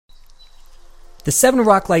The Seven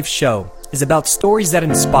Rock Life Show is about stories that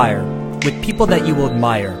inspire, with people that you will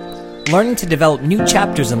admire, learning to develop new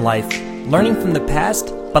chapters in life, learning from the past,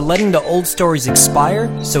 but letting the old stories expire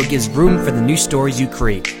so it gives room for the new stories you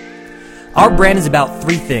create. Our brand is about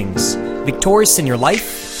three things: victorious in your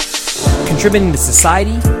life, contributing to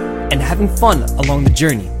society, and having fun along the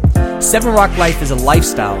journey. Seven Rock Life is a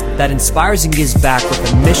lifestyle that inspires and gives back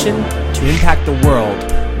with a mission to impact the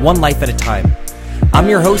world, one life at a time. I'm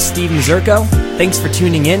your host, Steve Mazurko. Thanks for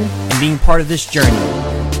tuning in and being part of this journey.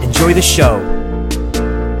 Enjoy the show.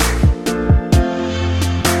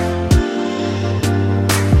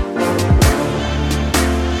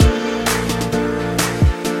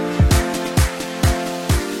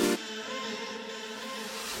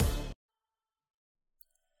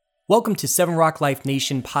 Welcome to Seven Rock Life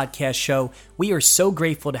Nation podcast show. We are so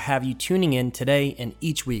grateful to have you tuning in today and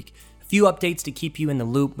each week. A few updates to keep you in the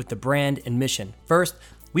loop with the brand and mission. First,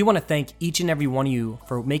 we want to thank each and every one of you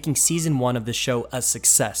for making season 1 of the show a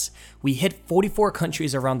success. We hit 44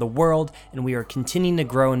 countries around the world, and we are continuing to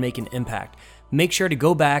grow and make an impact. Make sure to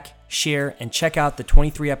go back, share, and check out the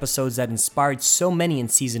 23 episodes that inspired so many in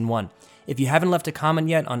season 1. If you haven't left a comment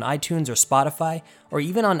yet on iTunes or Spotify, or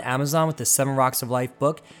even on Amazon with the 7 Rocks of Life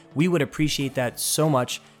book, we would appreciate that so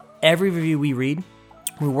much. Every review we read,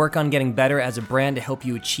 we work on getting better as a brand to help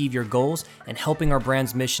you achieve your goals and helping our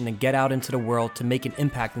brand's mission to get out into the world to make an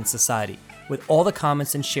impact in society. With all the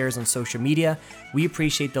comments and shares on social media, we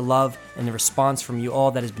appreciate the love and the response from you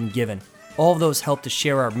all that has been given. All of those help to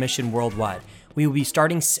share our mission worldwide. We will be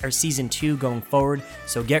starting our season 2 going forward,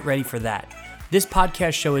 so get ready for that. This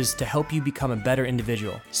podcast show is to help you become a better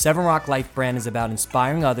individual. Seven Rock Life brand is about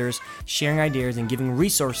inspiring others, sharing ideas, and giving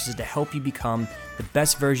resources to help you become the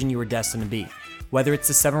best version you were destined to be. Whether it's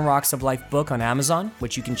the 7 Rocks of Life book on Amazon,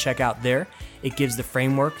 which you can check out there, it gives the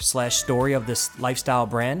framework/story of this lifestyle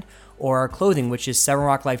brand, or our clothing, which is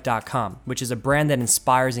 7rocklife.com, which is a brand that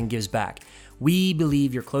inspires and gives back. We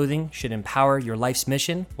believe your clothing should empower your life's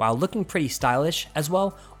mission while looking pretty stylish as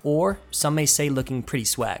well, or some may say looking pretty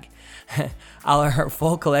swag. Our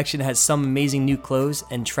full collection has some amazing new clothes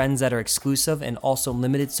and trends that are exclusive and also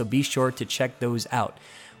limited, so be sure to check those out.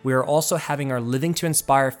 We are also having our Living to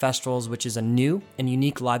Inspire festivals, which is a new and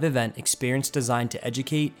unique live event experience designed to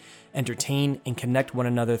educate, entertain, and connect one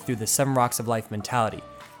another through the 7 Rocks of Life mentality.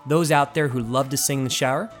 Those out there who love to sing in the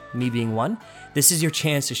shower, me being one, this is your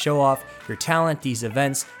chance to show off your talent at these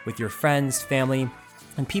events with your friends, family,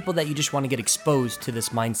 and people that you just want to get exposed to this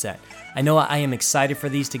mindset. I know I am excited for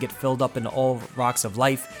these to get filled up into all rocks of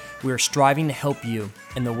life. We are striving to help you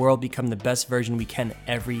and the world become the best version we can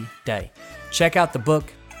every day. Check out the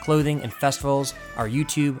book, clothing, and festivals, our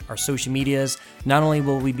YouTube, our social medias. Not only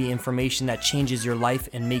will we be information that changes your life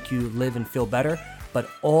and make you live and feel better, but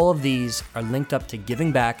all of these are linked up to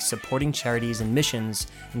giving back, supporting charities and missions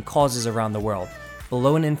and causes around the world.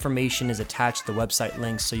 Below in information is attached the website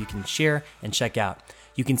links so you can share and check out.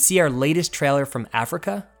 You can see our latest trailer from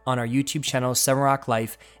Africa on our YouTube channel, 7 Rock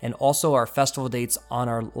Life, and also our festival dates on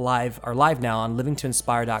our live now on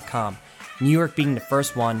livingtoinspire.com. New York being the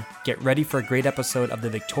first one. Get ready for a great episode of the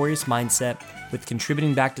Victorious Mindset with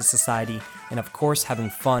contributing back to society and, of course, having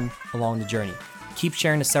fun along the journey. Keep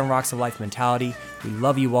sharing the 7 Rocks of Life mentality. We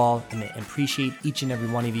love you all and appreciate each and every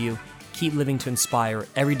one of you. Keep living to inspire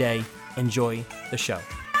every day. Enjoy the show.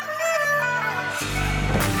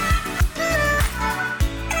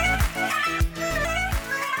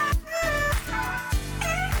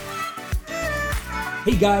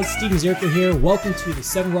 Hey guys, Steve Mazurko here. Welcome to the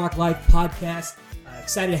 7 Rock Life podcast.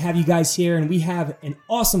 Excited to have you guys here, and we have an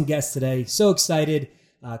awesome guest today. So excited,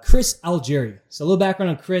 Chris Algieri. So a little background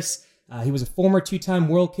on Chris. He was a former 2-time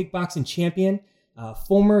world kickboxing champion,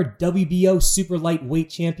 former WBO super lightweight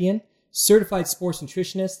champion, certified sports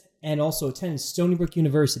nutritionist, and also attended Stony Brook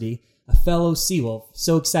University, a fellow Seawolf.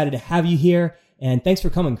 So excited to have you here, and thanks for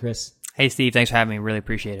coming, Chris. Hey, Steve. Thanks for having me. Really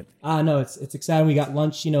appreciate it. No, it's exciting. We got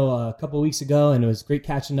lunch, a couple of weeks ago, and it was great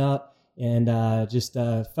catching up and just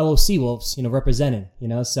fellow Seawolves, representing,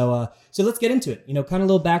 So let's get into it. Kind of a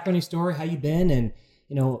little background on your story, how you been, and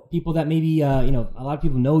people that maybe a lot of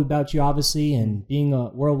people know about you, obviously, and being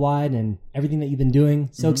worldwide and everything that you've been doing.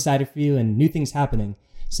 So excited for you and new things happening.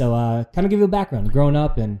 So kind of give you a background, growing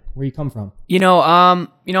up and where you come from. I'm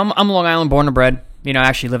Long Island born and bred. I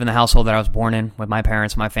actually live in the household that I was born in with my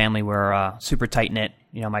parents. My family were super tight-knit.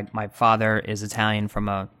 My father is Italian from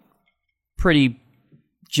a pretty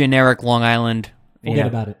generic Long Island. Forget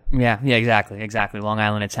about it. Yeah, exactly. Long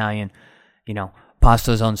Island Italian,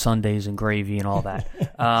 pastas on Sundays and gravy and all that.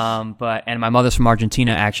 And my mother's from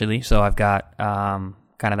Argentina, actually, so I've got kind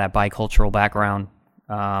of that bicultural background,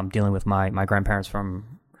 dealing with my grandparents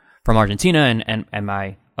from from Argentina, and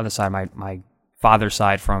my other side, my father's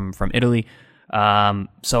side from Italy.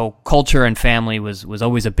 So culture and family was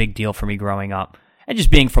always a big deal for me growing up. And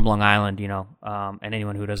just being from Long Island, and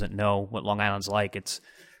anyone who doesn't know what Long Island's like, it's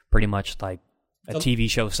pretty much like a TV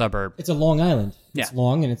show suburb. It's a Long Island. It's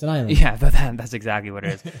long and it's an island. Yeah, that's exactly what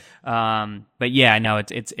it is. But yeah, no,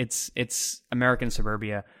 it's American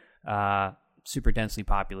suburbia, super densely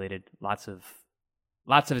populated, lots of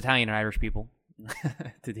Italian and Irish people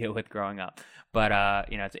to deal with growing up. But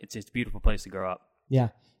it's a beautiful place to grow up. Yeah.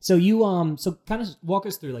 So you so kind of walk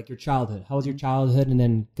us through like your childhood. How was your childhood, and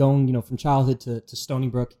then going from childhood to Stony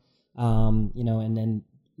Brook, and then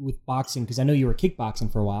with boxing, because I know you were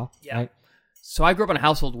kickboxing for a while. Yeah. Right? So I grew up in a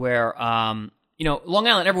household where Long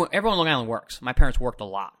Island, everyone in Long Island works. My parents worked a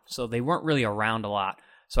lot, so they weren't really around a lot.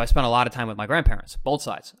 So I spent a lot of time with my grandparents, both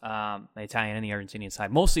sides, the Italian and the Argentinian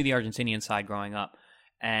side, mostly the Argentinian side growing up,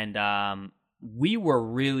 and we were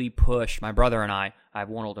really pushed. My brother and I have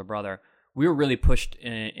one older brother. We were really pushed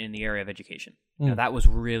in the area of education. That was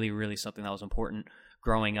really, really something that was important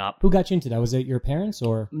growing up. Who got you into that? Was it your parents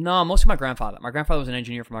or? No, mostly my grandfather. My grandfather was an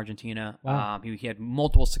engineer from Argentina. Wow. He had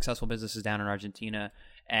multiple successful businesses down in Argentina.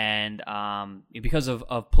 And because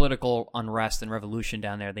of political unrest and revolution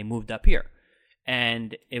down there, they moved up here.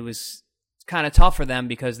 And it was kind of tough for them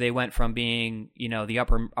because they went from being, the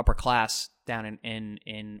upper class down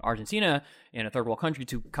in Argentina, in a third world country,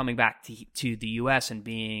 to coming back to the U.S. and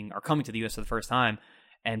coming to the U.S. for the first time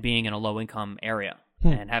and being in a low income area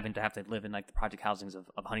and having to live in like the project housings of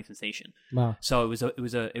Huntington Station. Wow. So it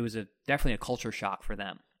was definitely a culture shock for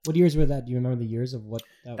them. What years were that? Do you remember the years of what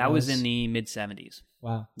that was? In the mid 70s.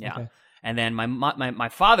 Wow. Yeah. Okay. And then my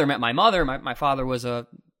father met my mother. My father was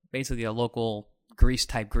basically a local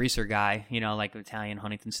greaser guy, like Italian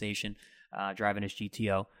Huntington Station, driving his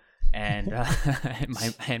GTO. And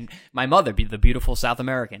my mother, the beautiful South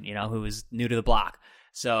American, who was new to the block.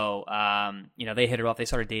 So, they hit it off. They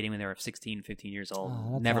started dating when they were 16, 15 years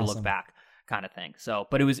old. Never awesome. looked back, kind of thing. So,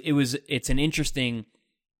 but it's an interesting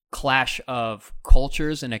clash of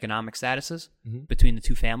cultures and economic statuses between the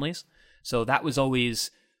two families. So that was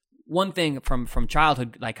always one thing from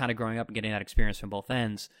childhood, like kind of growing up and getting that experience from both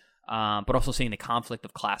ends, but also seeing the conflict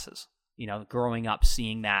of classes. Growing up,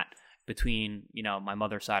 seeing that between my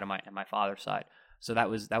mother's side and my father's side. So that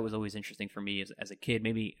was always interesting for me as a kid.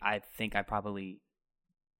 Maybe I think I probably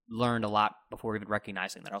learned a lot before even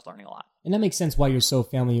recognizing that I was learning a lot. And that makes sense why you're so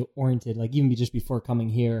family oriented. Like even just before coming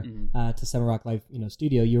here to Seven Rock Life,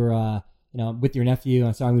 studio, you were with your nephew.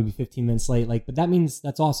 I'm sorry, I'm going to be 15 minutes late. But that means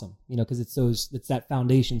that's awesome, because it's that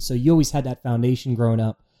foundation. So you always had that foundation growing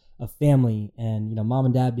up of family, and mom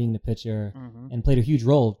and dad being the pitcher, and played a huge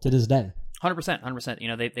role to this day.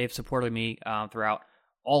 100%. They've supported me throughout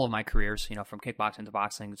all of my careers. From kickboxing to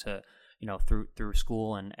boxing to through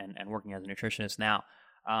school and working as a nutritionist now.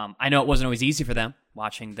 I know it wasn't always easy for them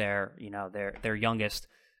watching their youngest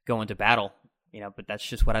go into battle, but that's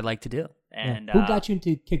just what I like to do. And who got you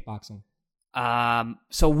into kickboxing?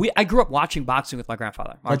 So I grew up watching boxing with my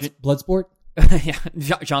grandfather. Bloodsport? Yeah,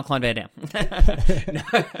 Jean-Claude Van Damme.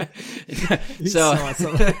 So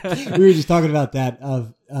we were just talking about that.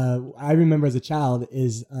 I remember as a child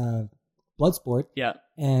is Bloodsport. Yeah.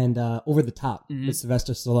 And Over the Top with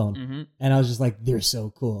Sylvester Stallone. And I was just like, they're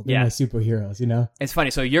so cool. They're my superheroes, It's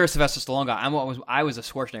funny. So you're a Sylvester Stallone guy. I was a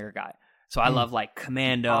Schwarzenegger guy. So I love like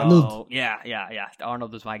Commando. Arnold. Yeah.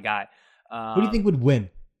 Arnold was my guy. Who do you think would win?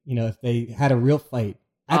 If they had a real fight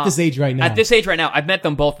at this age right now. At this age right now, I've met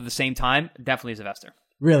them both at the same time. Definitely Sylvester.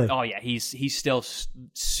 Really? Oh yeah, he's still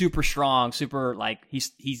super strong, super like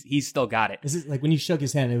he's still got it. Is it like when you shook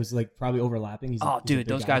his hand, it was like probably overlapping? He's dude,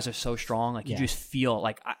 those guys are so strong. Like you just feel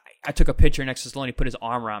like I took a picture next to Stallone. He put his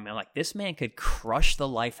arm around me. I'm like, this man could crush the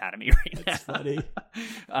life out of me right now. That's funny.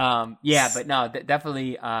 But no,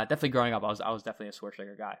 definitely growing up, I was definitely a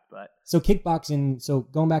Schwarzenegger guy. But so kickboxing. So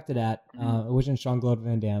going back to that, it wasn't Jean-Claude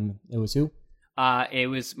Van Damme. It was who? It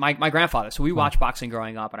was my grandfather. So we watched boxing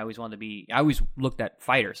growing up, and I always looked at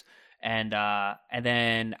fighters. And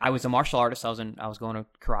then I was a martial artist. I was going to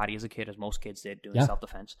karate as a kid, as most kids did, doing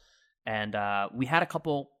self-defense. And we had a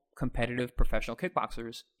couple competitive professional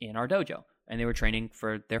kickboxers in our dojo, and they were training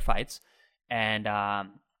for their fights. And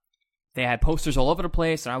they had posters all over the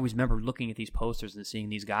place, and I always remember looking at these posters and seeing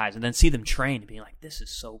these guys, and then see them train and being like, this is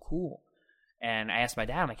so cool. And I asked my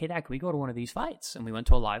dad, I'm like, hey, Dad, can we go to one of these fights? And we went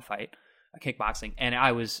to a live fight, a kickboxing, and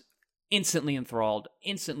I was instantly enthralled,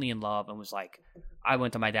 instantly in love, and was like, I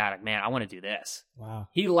went to my dad, like, man, I want to do this. Wow.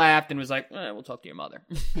 He laughed and was like, we'll talk to your mother,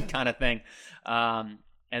 kind of thing. And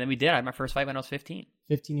then we did. I had my first fight when I was 15.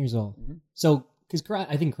 15 years old. So because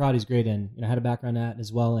I think karate is great, and I had a background in that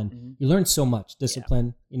as well, and you learn so much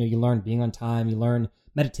discipline. Yeah. You learn being on time, you learn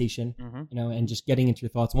meditation, and just getting into your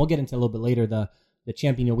thoughts. And we'll get into a little bit later the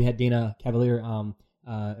champion. We had Dana Cavalier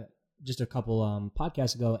just a couple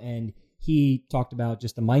podcasts ago, and he talked about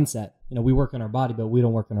just the mindset. We work on our body, but we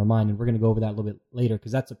don't work on our mind, and we're going to go over that a little bit later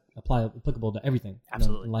because that's applicable to everything.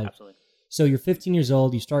 Absolutely, in life. Absolutely. So you're 15 years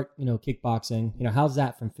old. You start, kickboxing. How's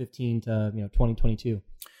that from 15 to 2022?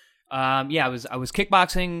 I was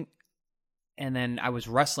kickboxing, and then I was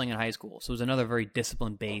wrestling in high school. So it was another very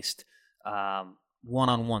discipline based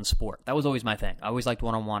one-on-one sport. That was always my thing. I always liked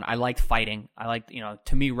one-on-one. I liked fighting. I liked,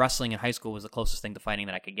 to me, wrestling in high school was the closest thing to fighting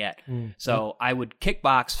that I could get. So I would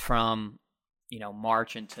kickbox from,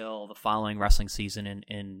 March until the following wrestling season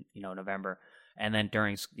in November. And then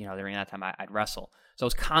during that time, I'd wrestle. So I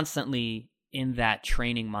was constantly in that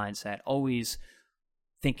training mindset, always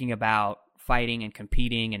thinking about fighting and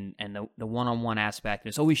competing and the one-on-one aspect.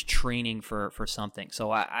 It's always training for something.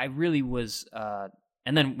 So I really was...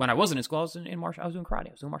 And then when I wasn't in school, I was in martial. I was doing karate.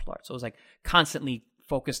 I was doing martial arts. So it was like constantly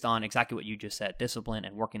focused on exactly what you just said: discipline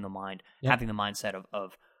and working the mind, having the mindset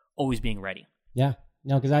of always being ready. Yeah,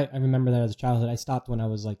 no, because I remember that as a childhood. I stopped when I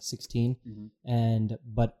was like 16,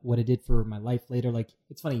 but what it did for my life later, like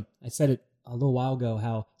it's funny. I said it a little while ago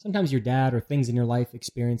how sometimes your dad or things in your life,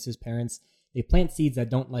 experiences, parents, they plant seeds that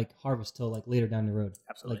don't like harvest till like later down the road.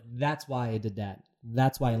 Absolutely, like that's why I did that.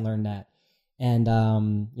 That's why I learned that. And,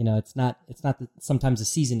 it's not sometimes the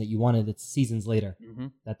season that you wanted, it's seasons later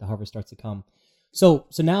that the harvest starts to come. So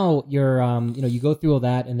now you're, you go through all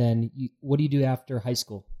that, and then what do you do after high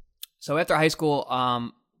school? So after high school,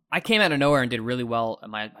 I came out of nowhere and did really well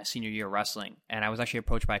in my senior year of wrestling. And I was actually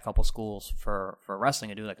approached by a couple schools for wrestling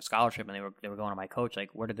to do like a scholarship. And they were going to my coach,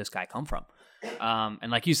 like, where did this guy come from?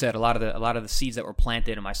 And like you said, a lot of the seeds that were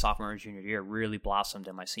planted in my sophomore and junior year really blossomed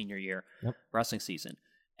in my senior year wrestling season.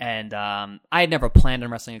 And I had never planned on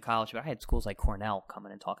wrestling in college, but I had schools like Cornell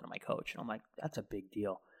coming and talking to my coach. And I'm like, that's a big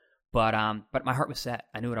deal. But my heart was set.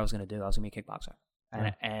 I knew what I was going to do. I was going to be a kickboxer.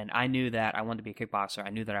 And I knew that I wanted to be a kickboxer. I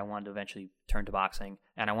knew that I wanted to eventually turn to boxing,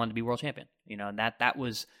 and I wanted to be world champion. And that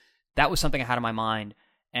was something I had in my mind.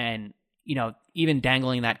 And, even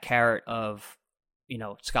dangling that carrot of,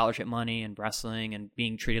 scholarship money and wrestling and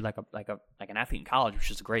being treated like an athlete in college, which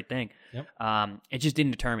is a great thing. It just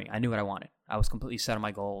didn't deter me. I knew what I wanted. I was completely set on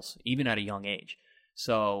my goals, even at a young age.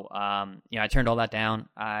 So, I turned all that down.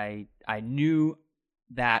 I knew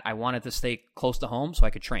that I wanted to stay close to home so I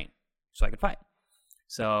could train, so I could fight.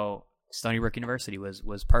 So Stony Brook University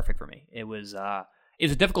was perfect for me. It was a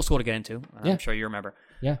difficult school to get into. I'm sure you remember.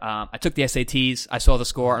 Yeah. I took the SATs. I saw the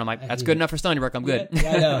score, and I'm like, that's good enough for Stony Brook. I'm good.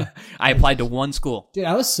 Yeah, I know. I applied to one school. Dude,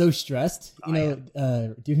 I was so stressed, doing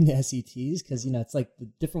the SATs because, it's like the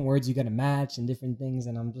different words you got to match and different things.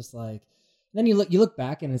 And I'm just like, then you look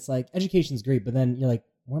back and it's like, education's great, but then you're like,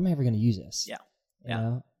 where am I ever going to use this? Yeah. You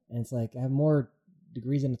know? And it's like, I have more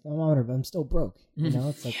degrees in a thermometer, but I'm still broke.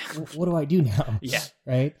 It's like, what do I do now? Yeah.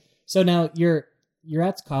 Right. So now you're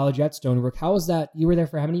at college, you're at Stony Brook. How was that? You were there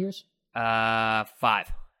for how many years? 5.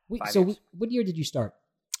 So what year did you start?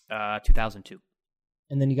 2002.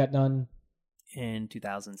 And then you got done? In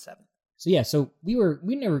 2007. So yeah,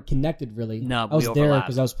 we never connected really. No, I was there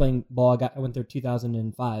because I was playing ball. I went there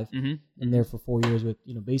 2005, and there for 4 years with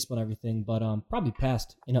baseball and everything. But probably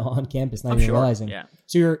passed on campus, not even realizing. Yeah.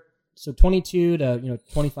 So you're 22 to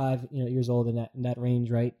 25 years old in that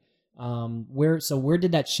range, right? Where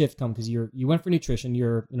did that shift come? Because you went for nutrition.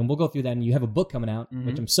 We'll go through that, and you have a book coming out,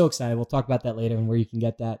 which I'm so excited. We'll talk about that later and where you can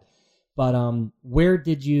get that. But where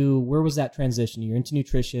was that transition? You're into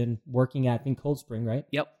nutrition, working at, I think, Cold Spring, right?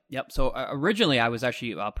 Yep. So originally, I was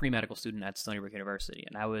actually a pre-medical student at Stony Brook University,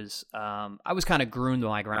 and I was kind of groomed by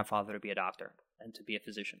my grandfather to be a doctor and to be a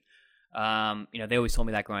physician. They always told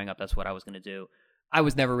me that growing up, that's what I was going to do. I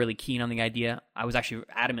was never really keen on the idea. I was actually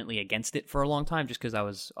adamantly against it for a long time, just because I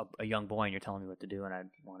was a young boy and you're telling me what to do, and I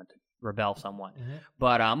wanted to rebel somewhat.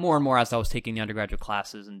 But more and more as I was taking the undergraduate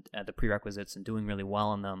classes and the prerequisites and doing really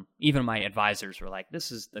well in them, even my advisors were like,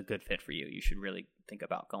 this is a good fit for you. You should really think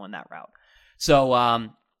about going that route. So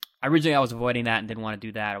originally I was avoiding that and didn't want to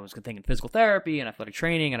do that. I was thinking physical therapy and athletic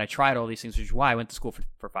training, and I tried all these things, which is why I went to school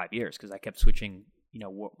for 5 years, because I kept switching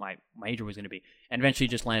what my major was going to be, and eventually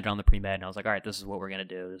just landed on the pre-med, and I was like, all right, this is what we're going to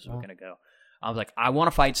do. This is what we're going to go. I was like, I want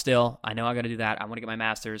to fight still. I know I got to do that. I want to get my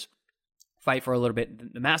master's, fight for a little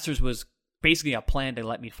bit. The master's was basically a plan to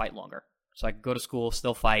let me fight longer, so I could go to school,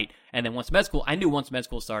 still fight, and then once med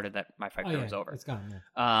school started that my fight career was over. It's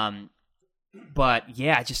gone. But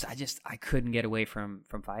yeah, I couldn't get away from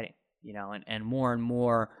fighting, and more and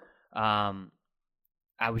more,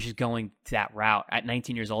 I was just going that route. At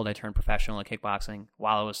 19 years old, I turned professional at kickboxing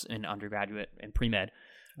while I was in undergraduate and pre-med.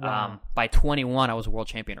 Wow. By 21, I was a world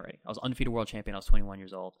champion already. I was undefeated world champion. I was 21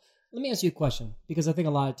 years old. Let me ask you a question, because I think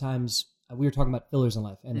a lot of times we were talking about fillers in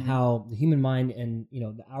life and how the human mind and, you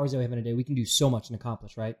know, the hours that we have in a day, we can do so much and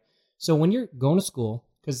accomplish, right? So when you're going to school,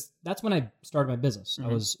 because that's when I started my business. I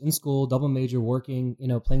was in school, double major, working, you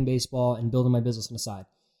know, playing baseball and building my business on the side.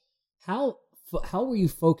 How were you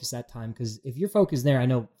focused that time? Because if you're focused there, I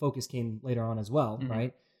know focus came later on as well,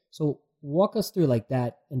 right? So walk us through like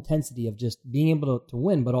that intensity of just being able to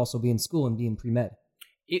win, but also be in school and being pre-med.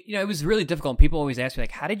 It was really difficult. People always ask me,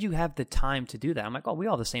 like, how did you have the time to do that? I'm like, oh, we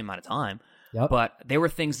all have the same amount of time. Yep. But there were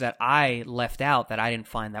things that I left out that I didn't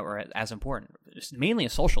find that were as important. It's mainly a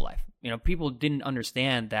social life. You know, people didn't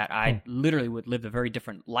understand that I literally would live a very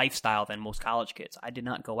different lifestyle than most college kids. I did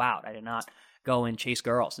not go out. I did not go and chase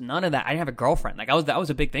girls. None of that. I didn't have a girlfriend. Like that was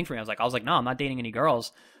a big thing for me. I was like, no, I'm not dating any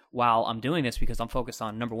girls while I'm doing this because I'm focused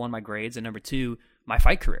on, number one, my grades, and number two, my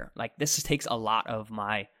fight career. Like this takes a lot of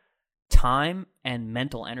my time and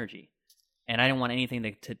mental energy. And I didn't want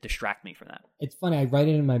anything to distract me from that. It's funny. I write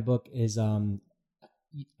it in my book is I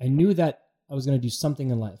knew that I was going to do something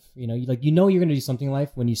in life. You know, you're going to do something in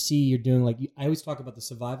life when you see you're doing I always talk about the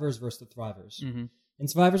survivors versus the thrivers. And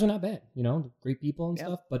survivors are not bad, you know, great people and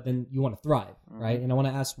stuff, but then you want to thrive, right? And I want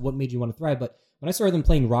to ask what made you want to thrive. But when I started them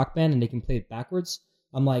playing Rock Band and they can play it backwards,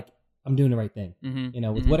 I'm like, I'm doing the right thing, you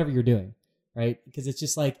know, with whatever you're doing, right? Because it's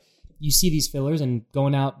just like, you see these fillers and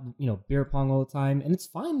going out, you know, beer pong all the time, and it's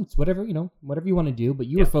fine. It's whatever, you know, whatever you want to do, but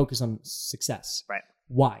you were focused on success. Right.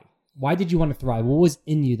 Why? Why did you want to thrive? What was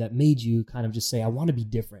in you that made you kind of just say, I want to be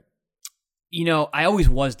different? You know, I always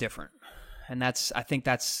was different. And I think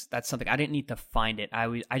that's something I didn't need to find it.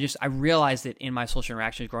 I realized it in my social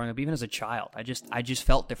interactions growing up, even as a child. I just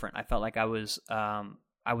felt different. I felt like I was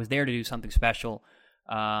there to do something special.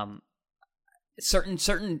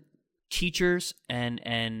 Certain teachers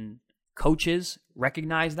and coaches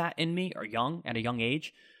recognized that in me at a young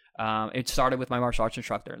age. It started with my martial arts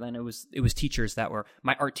instructor. Then it was teachers that were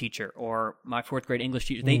my art teacher or my fourth grade English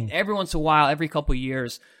teacher. They every once in a while, every couple of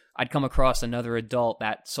years, I'd come across another adult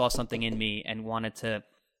that saw something in me and wanted to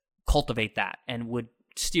cultivate that and would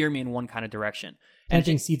steer me in one kind of direction.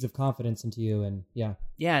 Planting seeds of confidence into you, and yeah,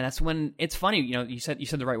 that's when it's funny. You know, you said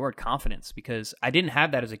the right word, confidence, because I didn't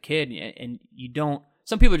have that as a kid, and you don't.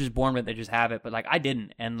 Some people are just born with it, they just have it, but like I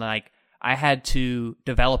didn't, and like I had to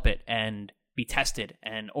develop it and be tested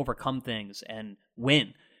and overcome things and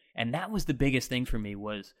win, and that was the biggest thing for me,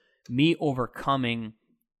 was me overcoming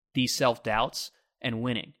these self-doubts and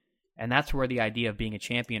winning. And that's where the idea of being a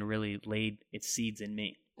champion really laid its seeds in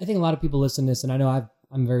me. I think a lot of people listen to this, and I know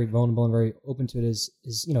I'm very vulnerable and very open to it, is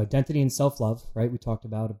you know, identity and self-love, right? We talked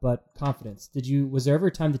about it, but confidence. Was there ever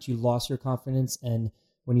a time that you lost your confidence, and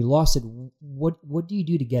when you lost it, what do you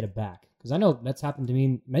do to get it back? Because I know that's happened to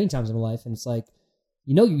me many times in my life, and it's like,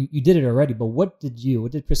 you know, you did it already, but what did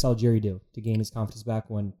Chris Algieri do to gain his confidence back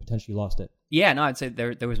when potentially you lost it? Yeah, no, I'd say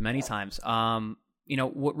there was many times. You know,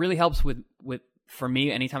 what really helps with for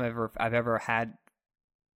me, anytime I've ever had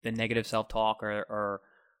the negative self-talk or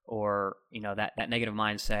you know, that negative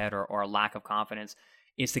mindset or a lack of confidence,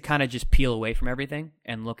 is to kind of just peel away from everything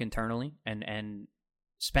and look internally and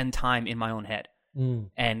spend time in my own head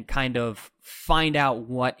and kind of find out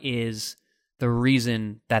what is the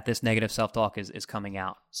reason that this negative self-talk is coming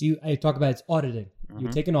out. So I talk about it's auditing. You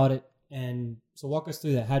take an audit, and so walk us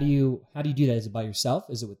through that. How do you do that? Is it by yourself?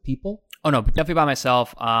 Is it with people? Oh no, definitely by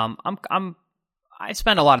myself. I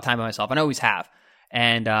spend a lot of time by myself, and I always have.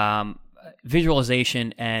 And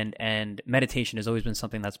visualization and meditation has always been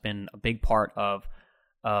something that's been a big part of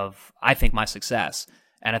I think my success.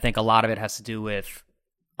 And I think a lot of it has to do with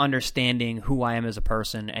understanding who I am as a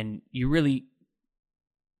person. And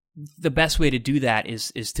the best way to do that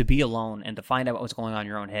is to be alone and to find out what's going on in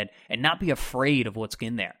your own head and not be afraid of what's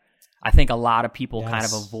in there. I think a lot of people kind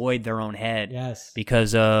of avoid their own head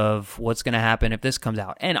because of what's going to happen if this comes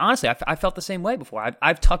out. And honestly, I felt the same way before.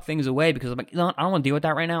 I've tucked things away because I'm like, you know, I don't want to deal with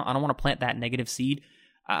that right now. I don't want to plant that negative seed.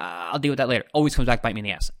 I'll deal with that later. Always comes back to bite me in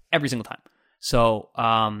the ass every single time. So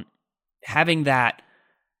having that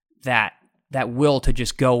will to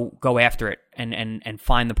just go after it and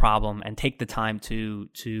find the problem and take the time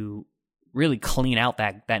to really clean out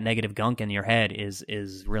that negative gunk in your head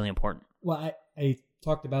is really important. Well, I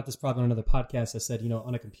talked about this probably on another podcast. I said, you know,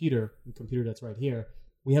 on a computer that's right here,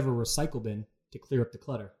 we have a recycle bin to clear up the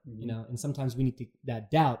clutter, you know, and sometimes we need that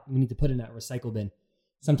doubt, we need to put in that recycle bin.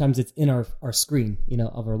 Sometimes it's in our screen, you know,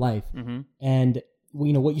 of our life. And,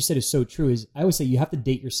 you know, what you said is so true is I always say you have to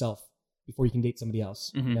date yourself before you can date somebody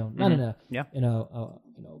else. Mm-hmm. You know, not Yeah. in a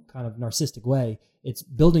kind of narcissistic way. It's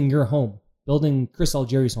building your home, building Chris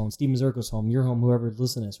Algieri's home, Steve Mazurko's home, your home, whoever's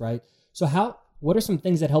listening to this, right? So what are some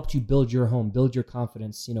things that helped you build your home, build your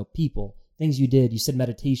confidence? You know, people, things you did. You said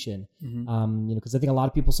meditation. You know, because I think a lot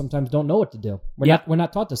of people sometimes don't know what to do. We're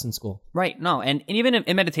not taught this in school. Right. No, and even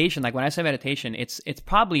in meditation, like when I say meditation, it's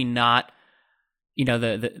probably not, you know,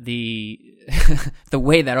 the the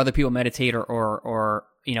way that other people meditate or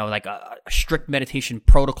you know, like a strict meditation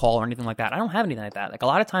protocol or anything like that. I don't have anything like that. Like a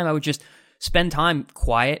lot of time I would just spend time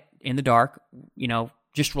quiet in the dark, you know,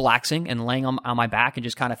 just relaxing and laying on my back and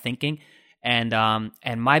just kind of thinking. And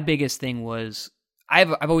my biggest thing was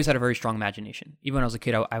I've always had a very strong imagination. Even when I was a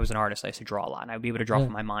kid, I was an artist. I used to draw a lot, and I would be able to draw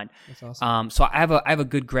from my mind. That's awesome. So I have a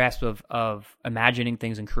good grasp of imagining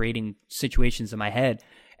things and creating situations in my head,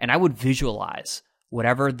 and I would visualize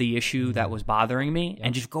whatever the issue that was bothering me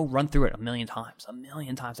and just go run through it a million times.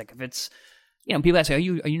 Like if it's, you know, people that say, are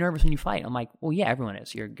you nervous when you fight? I'm like, well, yeah, everyone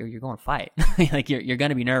is. You're going to fight. Like you're going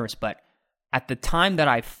to be nervous, but at the time that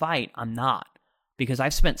I fight, I'm not, because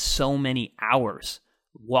I've spent so many hours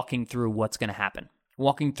walking through what's going to happen,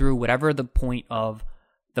 walking through whatever the point of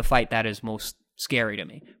the fight that is most scary to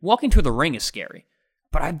me. Walking to the ring is scary,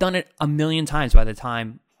 but I've done it a million times by the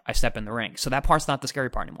time I step in the ring. So that part's not the scary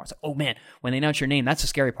part anymore. It's like, oh man, when they announce your name, that's the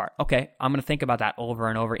scary part. Okay, I'm going to think about that over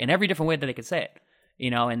and over in every different way that I could say it. You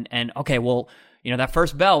know, and okay, well, you know, that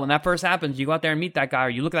first bell, when that first happens, you go out there and meet that guy, or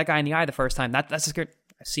you look at that guy in the eye the first time. That's a scary.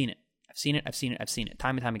 I've seen it,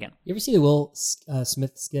 time and time again. You ever see the Will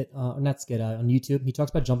Smith skit, or not skit, on YouTube? He talks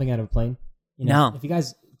about jumping out of a plane. You know, No. If you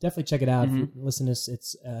guys definitely check it out, if you listen to this,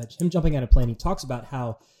 it's him jumping out of a plane. He talks about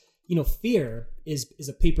how, you know, fear is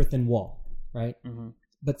a paper thin wall, right?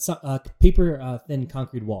 But paper thin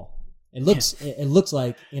concrete wall. It looks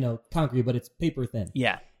like, you know, concrete, but it's paper thin.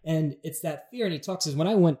 Yeah. And it's that fear. And he talks is when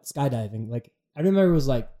I went skydiving, like I remember it was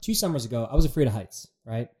like 2 summers ago, I was afraid of heights,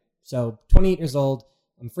 right? So 28 years old,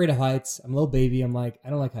 I'm afraid of heights. I'm a little baby. I'm like, I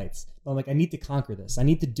don't like heights. But I'm like, I need to conquer this. I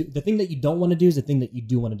need to do the thing that you don't want to do is the thing that you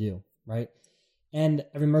do want to do, right? And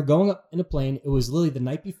I remember going up in a plane. It was literally the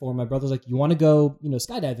night before. My brother's like, you want to go, you know,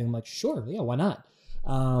 skydiving? I'm like, sure. Yeah, why not?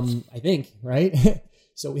 I think, right?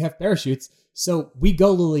 So we have parachutes. So we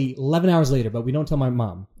go literally 11 hours later, but we don't tell my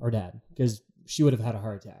mom or dad because she would have had a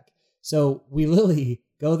heart attack. So we literally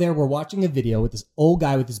go there. We're watching a video with this old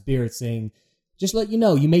guy with his beard saying, just let you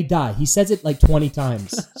know, you may die. He says it like 20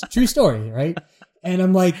 times. It's a true story, right? And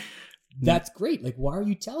I'm like, that's great. Like, why are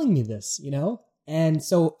you telling me this, you know? And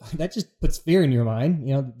so that just puts fear in your mind.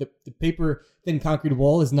 You know, the paper thin concrete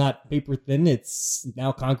wall is not paper thin. It's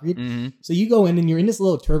now concrete. So you go in and you're in this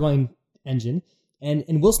little turbine engine.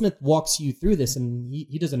 And Will Smith walks you through this, and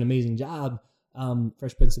he does an amazing job,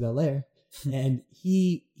 Fresh Prince of Bel-Air. And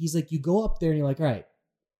he's like, you go up there and you're like, all right,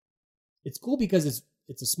 it's cool because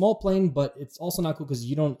it's a small plane, but it's also not cool because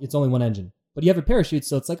it's only one engine. But you have a parachute,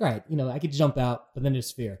 so it's like, all right, you know, I could jump out, but then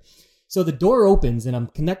there's fear. So the door opens, and I'm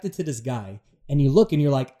connected to this guy, and you look, and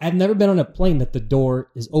you're like, I've never been on a plane that the door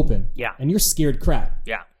is open. Yeah. And you're scared crap.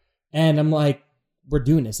 Yeah. And I'm like, we're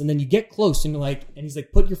doing this. And then you get close, and you're like, and he's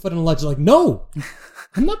like, put your foot on the ledge. You're like, no,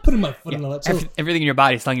 I'm not putting my foot on the ledge. So everything in your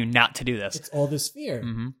body is telling you not to do this. it's all this fear.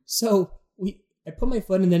 So I put my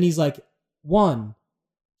foot, and then he's like, 1,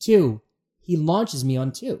 2. He launches me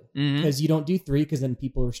on 2 because you don't do 3 because then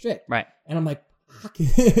people restrict. Right. And I'm like, fuck,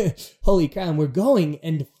 holy crap. And we're going,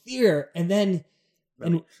 and the fear. And then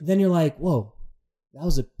you're like, whoa, that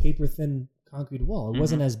was a paper thin concrete wall. It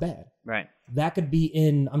wasn't as bad. Right. That could be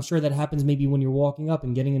I'm sure that happens maybe when you're walking up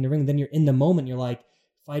and getting in the ring. Then you're in the moment. You're like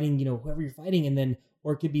fighting, you know, whoever you're fighting. And then,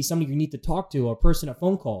 or it could be somebody you need to talk to, or a person, a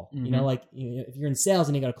phone call. You know, like if you're in sales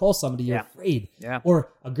and you got to call somebody, you're afraid. Yeah.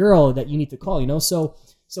 Or a girl that you need to call, you know. So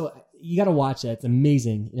you got to watch that. It's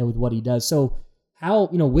amazing, you know, with what he does. So how,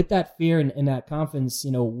 you know, with that fear and that confidence,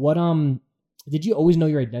 you know, what, did you always know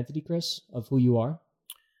your identity, Chris, of who you are?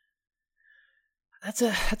 That's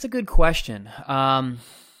a good question.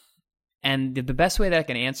 And the best way that I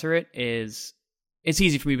can answer it is, it's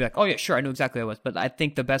easy for me to be like, oh yeah, sure, I knew exactly who I was. But I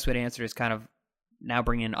think the best way to answer it is kind of now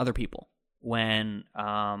bring in other people. When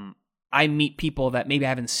I meet people that maybe I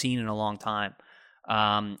haven't seen in a long time,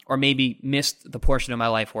 or maybe missed the portion of my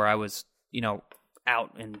life where I was, you know,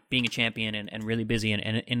 out and being a champion and really busy and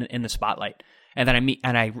in the spotlight. And then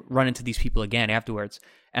I run into these people again afterwards,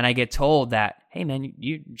 and I get told that, hey man,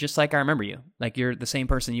 you just like I remember you, like you're the same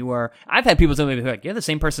person you were. I've had people tell me like, you're the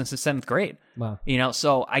same person since 7th grade. Wow. You know,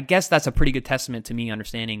 so I guess that's a pretty good testament to me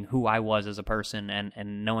understanding who I was as a person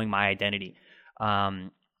and knowing my identity.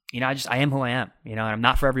 You know, I am who I am, you know, and I'm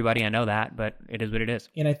not for everybody. I know that, but it is what it is.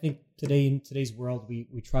 And I think today in today's world,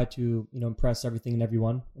 we try to, impress everything and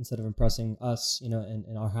everyone instead of impressing us,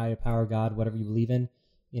 and our higher power, God, whatever you believe in,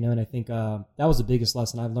 and I think that was the biggest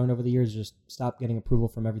lesson I've learned over the years. Just stop getting approval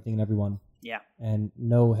from everything and everyone. Yeah. And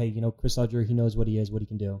know, hey, Chris Audrey, he knows what he is, what he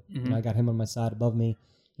can do. Mm-hmm. I got him on my side above me,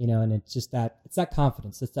 and it's just it's that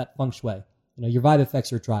confidence. It's that feng shui. Your vibe affects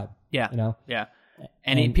your tribe. Yeah. Yeah.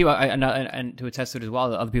 And people, and to attest to it as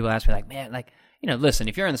well, other people ask me like, man, like, listen,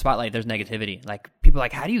 if you're in the spotlight, there's negativity. Like, people are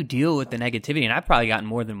like, how do you deal with the negativity? And I've probably gotten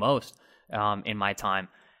more than most in my time.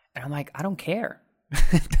 And I'm like, I don't care.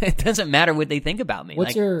 It doesn't matter what they think about me.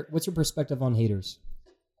 What's your perspective on haters?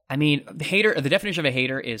 I mean, the definition of a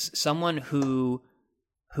hater is someone who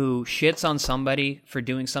shits on somebody for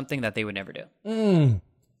doing something that they would never do.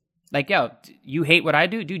 Like, yo, you hate what I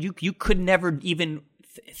do? Dude, you could never even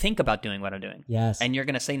think about doing what I'm doing. Yes. And you're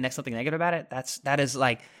going to say something negative about it? That's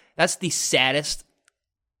the saddest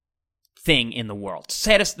thing in the world.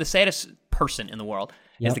 The saddest person in the world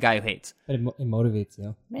is the guy who hates. But it motivates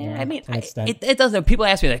you. Man, I mean, it doesn't. People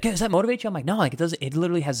ask me like, does that motivate you? I'm like, no, like it doesn't. It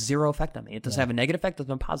literally has zero effect on me. It doesn't have a negative effect. It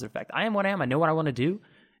doesn't have a positive effect. I am what I am. I know what I want to do,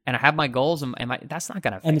 and I have my goals. And that's not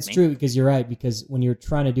going to affect me. And it's true because you're right. Because when you're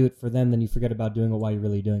trying to do it for them, then you forget about doing it while you're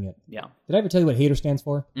really doing it. Yeah. Did I ever tell you what hater stands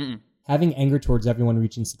for? Mm-mm. Having anger towards everyone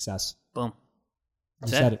reaching success. Boom. You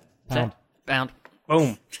said it. Pound.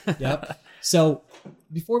 Boom. Yep. So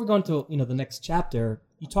before we go into the next chapter,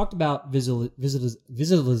 you talked about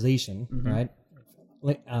visualization, right?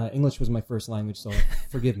 English was my first language, so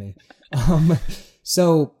forgive me.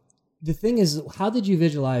 So the thing is, how did you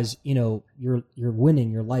visualize, you're winning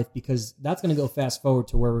your life? Because that's going to go fast forward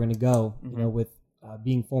to where we're going to go, with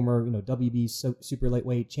being former, WB super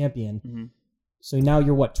lightweight champion. Mm-hmm. So now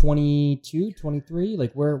you're what, 22, 23?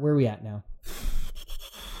 Like where are we at now?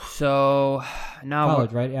 So now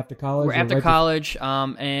college, right? After college? We're after college,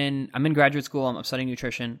 and I'm in graduate school. I'm studying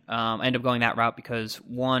nutrition. I ended up going that route because,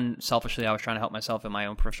 one, selfishly, I was trying to help myself in my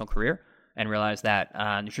own professional career and realized that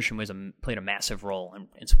nutrition played a massive role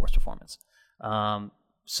in sports performance.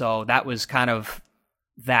 So that was kind of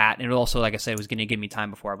that. And it also, like I said, was going to give me time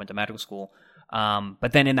before I went to medical school.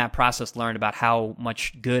 But then in that process, learned about how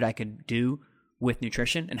much good I could do with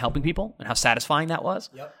nutrition and helping people and how satisfying that was.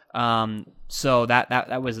 Yep. So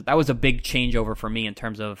that was a big changeover for me in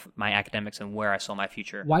terms of my academics and where I saw my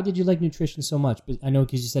future. Why did you like nutrition so much? I know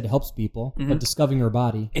because you said it helps people, but discovering your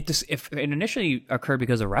body. It initially occurred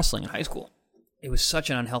because of wrestling in high school. It was such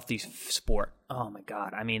an unhealthy sport. Oh my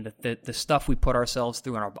God. I mean, the stuff we put ourselves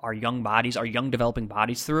through and our young bodies, our young developing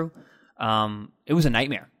bodies through, it was a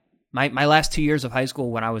nightmare. My last 2 years of high school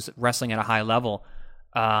when I was wrestling at a high level,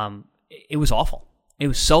 it was awful. It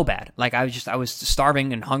was so bad. Like I was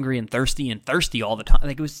starving and hungry and thirsty all the time.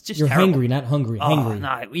 Like it was just terrible. Hangry, not hungry. Hangry.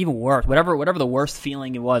 No, even worse. Whatever the worst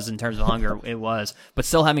feeling it was in terms of hunger, it was. But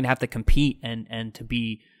still having to have to compete and to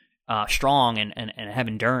be strong and have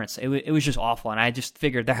endurance. It was just awful. And I just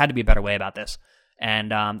figured there had to be a better way about this.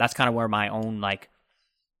 And that's kind of where my own like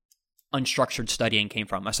unstructured studying came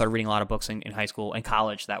from. I started reading a lot of books in high school and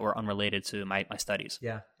college that were unrelated to my studies.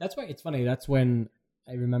 Yeah, that's why it's funny. That's when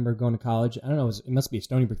I remember going to college. I don't know, it must be a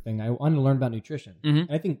Stony Brook thing. I wanted to learn about nutrition. Mm-hmm.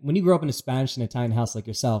 And I think when you grow up in a Spanish and Italian house like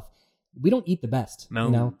yourself, we don't eat the best.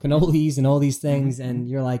 No. Cannolis and all these things. Mm-hmm. And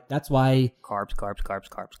you're like, that's why... Carbs.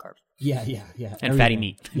 Yeah. And everything. Fatty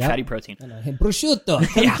meat, fatty protein. And prosciutto.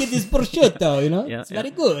 Can you get this prosciutto, Yeah, it's very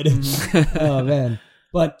good. Oh, man.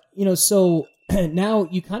 But, so now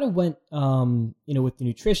you kind of went, with the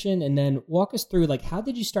nutrition, and then walk us through, like, how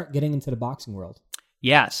did you start getting into the boxing world?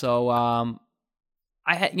 Yeah, so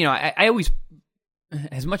I had, I always,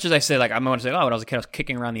 as much as I say, like, I want to say, when I was a kid, I was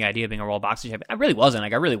kicking around the idea of being a world boxing champion. I really wasn't.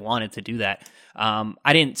 Like, I really wanted to do that.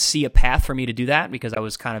 I didn't see a path for me to do that because I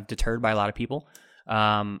was kind of deterred by a lot of people.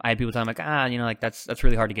 I had people telling me, like, that's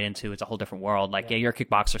really hard to get into. It's a whole different world. Like, yeah, you're a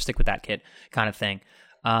kickboxer, stick with that, kid, kind of thing.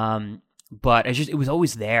 But it was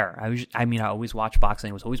always there. I always watched boxing.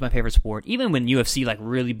 It was always my favorite sport. Even when UFC like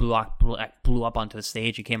really blew up onto the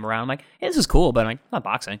stage and came around, I'm like, hey, this is cool, but I'm like, not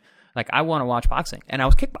boxing. Like, I want to watch boxing, and I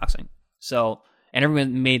was kickboxing. So, and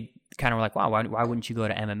everyone made kind of like, wow, why wouldn't you go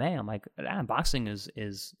to MMA? I'm like, boxing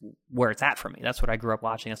is where it's at for me. That's what I grew up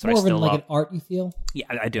watching. That's what I still love. Like an art, you feel? Yeah,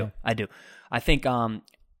 I do. I think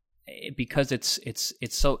because it's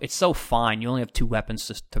so fine. You only have two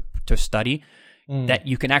weapons to study. That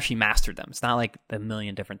you can actually master them. It's not like a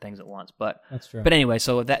million different things at once. But that's true. But anyway,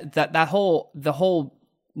 so the whole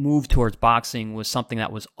move towards boxing was something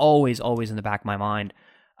that was always in the back of my mind.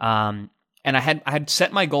 And I had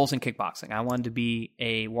set my goals in kickboxing. I wanted to be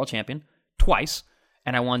a world champion twice,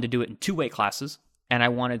 and I wanted to do it in 2 weight classes, and I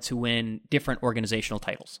wanted to win different organizational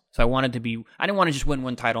titles. So I didn't want to just win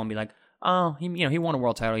one title and be like, oh, he won a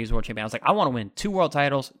world title. He was a world champion. I was like, I want to win 2 world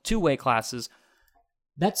titles, 2 weight classes.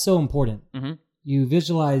 That's so important. Mm-hmm. You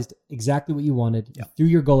visualized exactly what you wanted. You threw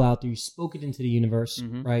your goal out there. You spoke it into the universe,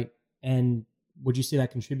 right? And would you say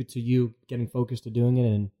that contributed to you getting focused to doing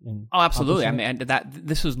it? And oh, absolutely. I mean,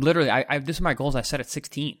 this was literally, this is my goals I set at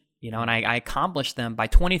 16, and I accomplished them by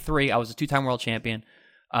 23. I was a 2-time world champion.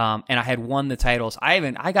 And I had won the titles.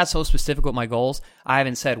 I got so specific with my goals. I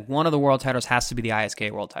even said one of the world titles has to be the ISK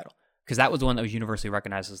world title, because that was the one that was universally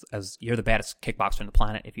recognized as you're the baddest kickboxer on the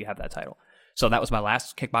planet if you have that title. So that was my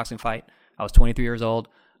last kickboxing fight. I was 23 years old.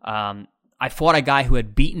 I fought a guy who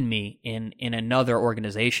had beaten me in another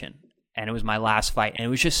organization, and it was my last fight. And it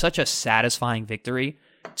was just such a satisfying victory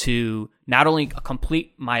to not only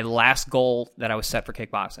complete my last goal that I was set for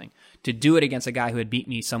kickboxing, to do it against a guy who had beat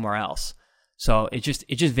me somewhere else. So it just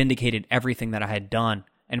vindicated everything that I had done.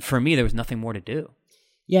 And for me, there was nothing more to do.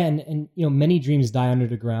 Yeah, and many dreams die under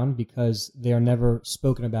the ground because they are never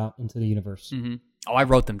spoken about into the universe. Mm-hmm. Oh, I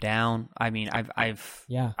wrote them down. I mean, I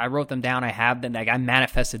wrote them down. I have them. Like, I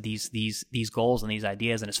manifested these goals and these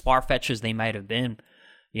ideas, and as far-fetched as they might have been,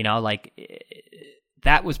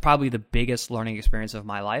 that was probably the biggest learning experience of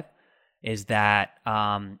my life, is that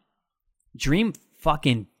dream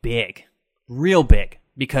fucking big, real big,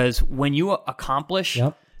 because when you accomplish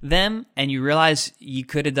them and you realize you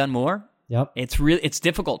could have done more, it's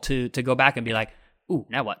difficult to go back and be like, ooh,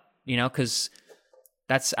 now what? Because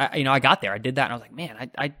that's, I got there. I did that, and I was like,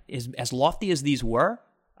 man, I as lofty as these were,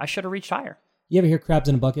 I should have reached higher. You ever hear crabs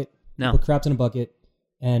in a bucket? No. Put crabs in a bucket,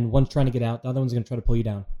 and one's trying to get out, the other one's going to try to pull you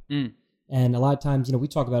down. And a lot of times, we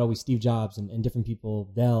talk about always Steve Jobs and different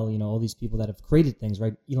people, Dell, all these people that have created things,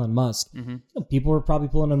 right? Elon Musk. People are probably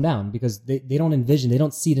pulling them down because they don't envision, they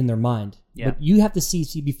don't see it in their mind. Yeah. But you have to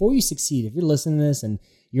see before you succeed, if you're listening to this and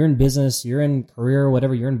you're in business, you're in career,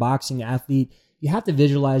 whatever, you're in boxing, athlete, you have to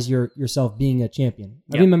visualize yourself being a champion.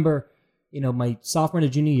 I remember, my sophomore to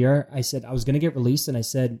junior year, I said I was going to get released, and I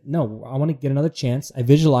said, no, I want to get another chance. I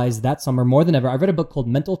visualized that summer more than ever. I read a book called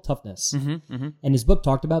Mental Toughness, and his book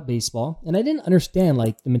talked about baseball, and I didn't understand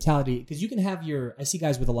the mentality, because you can have I see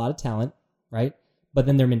guys with a lot of talent, right? But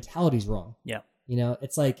then their mentality's wrong. Yeah.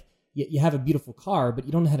 It's like you have a beautiful car, but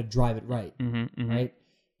you don't know how to drive it right, right?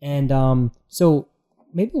 And so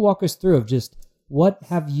maybe walk us through of just what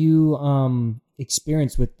have you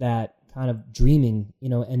experienced with that kind of dreaming,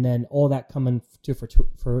 and then all that coming to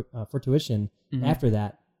fruition after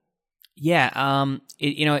that. Yeah,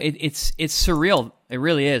 it's surreal. It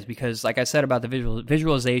really is, because, like I said about the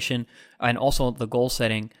visualization and also the goal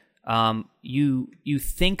setting, you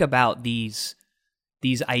think about these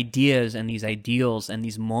ideas and these ideals and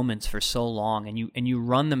these moments for so long, and you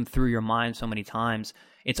run them through your mind so many times.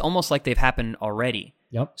 It's almost like they've happened already.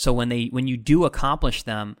 Yep. So when you do accomplish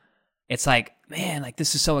them, it's like, man,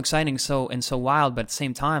 this is so exciting, so wild, but at the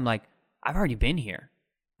same time, I've already been here.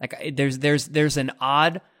 There's an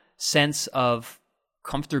odd sense of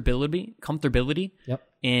comfortability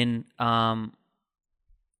in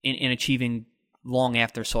achieving long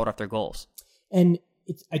after sought after goals. And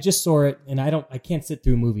I just saw it, and I can't sit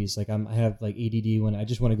through movies. I have ADD when I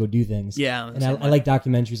just want to go do things. Yeah. And I like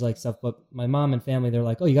documentaries stuff, but my mom and family, they're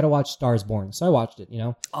like, oh, you got to watch Stars Born. So I watched it,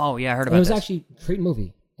 Oh yeah, I heard about it. And it was actually a great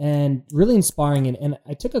movie and really inspiring. And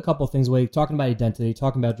I took a couple of things away, talking about identity,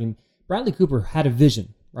 talking about dream. Bradley Cooper had a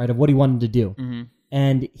vision, right, of what he wanted to do.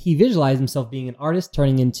 And he visualized himself being an artist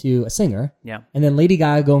turning into a singer. Yeah. And then Lady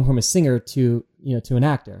Gaga going from a singer to an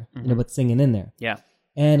actor, but singing in there. Yeah.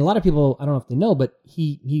 And a lot of people, I don't know if they know, but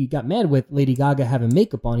he got mad with Lady Gaga having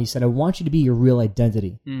makeup on. He said, I want you to be your real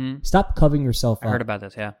identity. Stop covering yourself up. I heard about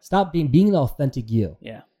this, yeah. Stop being the authentic you.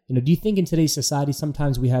 Yeah. Do you think in today's society,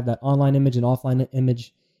 sometimes we have that online image and offline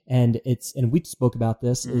image, and we spoke about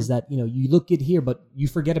this, is that, you look good here, but you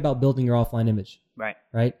forget about building your offline image. Right.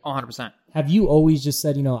 Right? 100%. Have you always just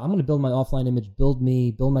said, I'm going to build my offline image, build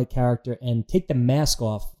me, build my character, and take the mask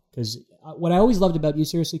off? Because what I always loved about you,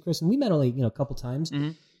 seriously, Chris, and we met only, a couple times,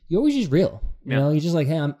 you're always just real. You're just like,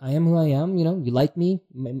 hey, I am who I am, you like me.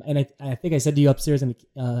 And I think I said to you upstairs and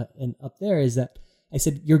up there is that I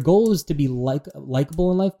said, your goal is to be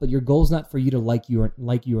likable in life, but your goal is not for you to like you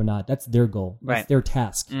or not. That's their goal. That's right. their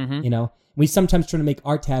task. We sometimes try to make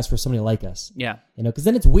our task for somebody to like us. Yeah. Because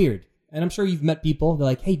then it's weird. And I'm sure you've met people. They're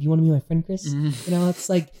like, hey, do you want to be my friend, Chris? It's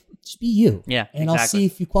like, just be you. Yeah. And exactly. I'll see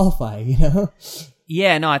if you qualify,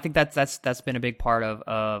 Yeah, no, I think that's been a big part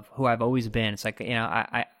of who I've always been. It's like,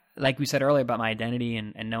 I like we said earlier about my identity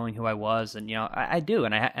and knowing who I was, and I do,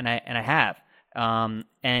 and I have.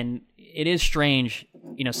 And it is strange,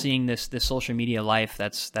 seeing this social media life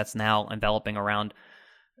that's now enveloping around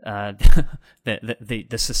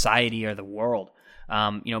the society or the world.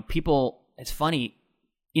 People, it's funny,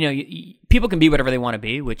 people can be whatever they want to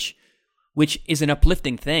be, which is an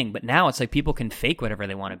uplifting thing. But now it's like people can fake whatever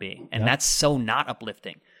they want to be. And that's so not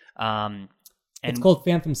uplifting. It's called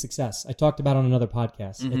phantom success. I talked about it on another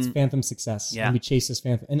podcast. It's phantom success. Yeah. And we chase this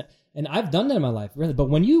phantom. And I've done that in my life, really. But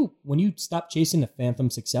when you stop chasing the phantom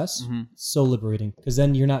success, it's so liberating, because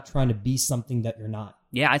then you're not trying to be something that you're not.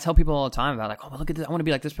 Yeah, I tell people all the time about like, look at this. I want to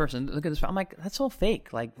be like this person. Look at this. I'm like, that's all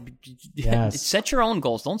fake. Like, set your own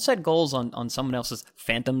goals. Don't set goals on someone else's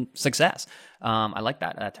phantom success. I like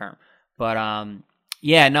that term. But I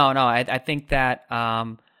think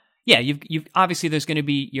that you've obviously there's going to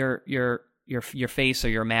be your face or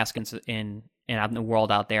your mask in out in the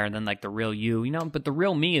world out there, and then like the real you, but the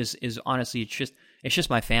real me is honestly it's just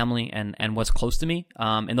my family and what's close to me,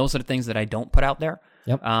 and those are the things that I don't put out there.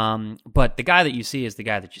 Yep. But the guy that you see is the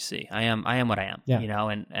guy that you see. I am what I am. Yeah.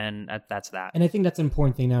 And that's that. And I think that's an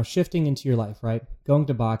important thing now, shifting into your life, right? Going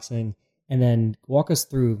to boxing, and then walk us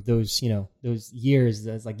through those years,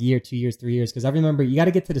 that's like year, 2 years, 3 years, because I remember you got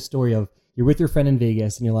to get to the story of you're with your friend in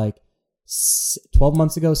Vegas, and you're like, 12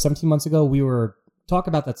 months ago, 17 months ago, talk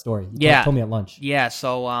about that story. You told me at lunch. Yeah.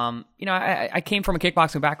 So, I came from a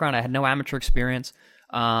kickboxing background. I had no amateur experience.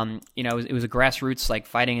 It was a grassroots, like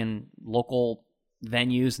fighting in local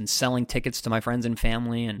venues and selling tickets to my friends and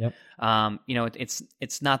family. And,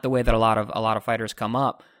 it's not the way that a lot of fighters come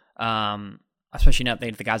up. Especially not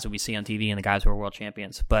the guys that we see on TV and the guys who are world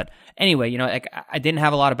champions. But anyway, I didn't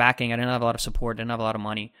have a lot of backing. I didn't have a lot of support. Didn't have a lot of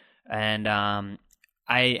money. And,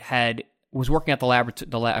 I was working at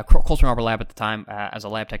the Colson Harbor lab at the time as a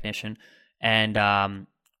lab technician, and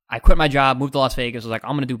I quit my job, moved to Las Vegas. Was like,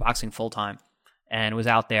 I'm going to do boxing full time, and was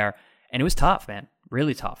out there, and it was tough, man,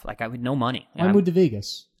 really tough. Like I had no money. I moved to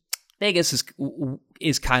Vegas. Vegas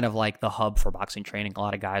is kind of like the hub for boxing training. A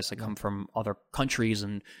lot of guys that come from other countries,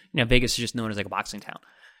 and Vegas is just known as like a boxing town.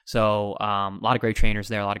 So a lot of great trainers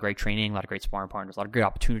there, a lot of great training, a lot of great sparring partners, a lot of great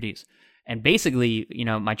opportunities. And basically,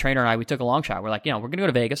 my trainer and I, we took a long shot. We're like, we're going to go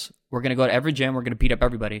to Vegas. We're going to go to every gym. We're going to beat up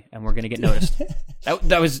everybody, and we're going to get noticed.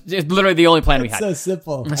 that was literally the only plan we had. So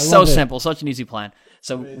simple. So simple. Such an easy plan.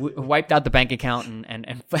 So we wiped out the bank account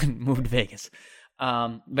and moved to Vegas.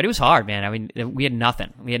 But it was hard, man. I mean, we had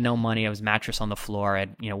nothing. We had no money. I was mattress on the floor. I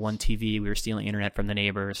had, one TV. We were stealing internet from the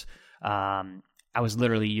neighbors. I was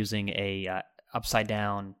literally using a upside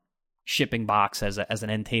down shipping box as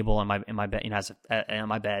an end table on my bed, on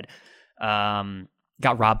my bed.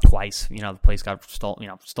 Got robbed twice. The place got stole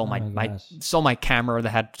my camera that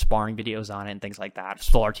had sparring videos on it and things like that.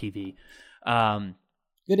 Stole our TV.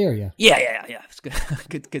 Good area. Yeah. It's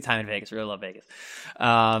good time in Vegas. Really love Vegas.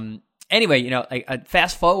 Anyway, I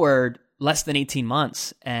fast forward less than 18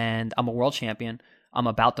 months, and I'm a world champion. I'm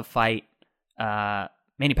about to fight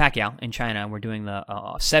Manny Pacquiao in China. We're doing the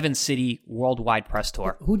 7-city worldwide press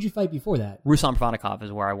tour. Who'd you fight before that? Ruslan Provodnikov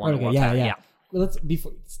is where I won the world title. Yeah. Well,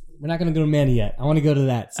 we're not going to go to Manny yet. I want to go to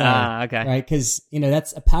that. Okay. Right? Because,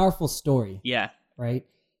 that's a powerful story. Yeah. Right?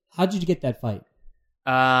 How did you get that fight?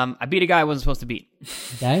 I beat a guy I wasn't supposed to beat.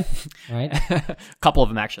 Okay. All right. A couple of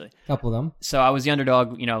them, actually. A couple of them. So I was the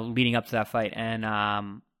underdog, leading up to that fight. And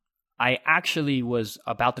I actually was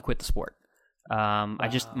about to quit the sport.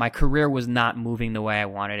 My career was not moving the way I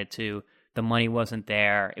wanted it to. The money wasn't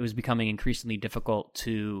there. It was becoming increasingly difficult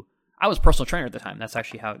I was a personal trainer at the time. That's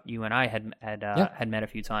actually how you and I had met a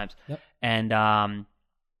few times. Yep. And I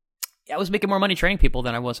was making more money training people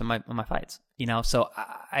than I was in my fights. So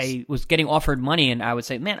I was getting offered money, and I would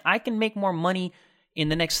say, man, I can make more money in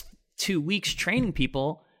the next 2 weeks training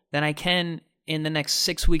people than I can in the next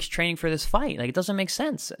 6 weeks training for this fight. Like, it doesn't make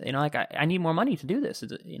sense. I need more money to do this.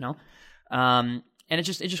 And it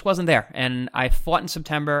just wasn't there. And I fought in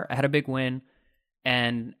September. I had a big win.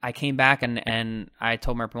 And I came back and I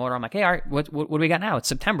told my promoter, I'm like, hey, all right, what do we got now? It's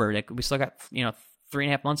September. Like, we still got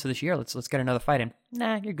 3.5 months of this year. Let's get another fight in.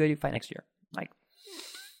 Nah, you're good. You fight next year. I'm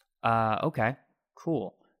like, okay,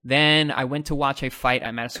 cool. Then I went to watch a fight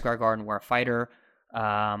at Madison Square Garden where a fighter,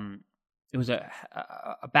 it was a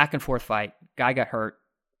back and forth fight. Guy got hurt,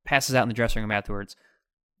 passes out in the dressing room afterwards,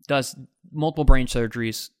 does multiple brain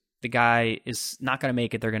surgeries. The guy is not going to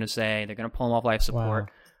make it. They're going to say they're going to pull him off life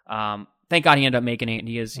support. Wow. Thank God he ended up making it.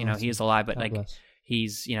 He is, he is alive, but God bless.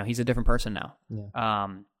 he's a different person now. Yeah.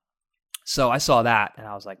 So I saw that and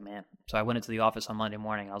I was like, man. So I went into the office on Monday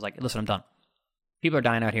morning. I was like, listen, I'm done. People are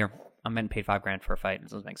dying out here. I'm getting paid $5,000 for a fight. It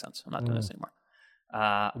doesn't make sense. I'm not doing this anymore.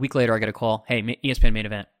 A week later, I get a call. Hey, ESPN main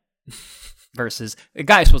event versus a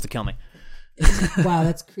guy who's supposed to kill me. Wow,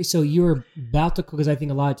 that's crazy. So you were about to, because I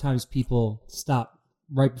think a lot of times people stop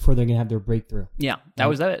right before they're going to have their breakthrough. Yeah, that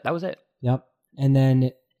was it. Yep. And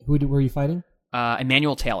then who were you fighting?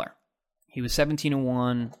 Emmanuel Taylor. He was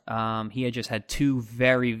 17-1. He had just had 2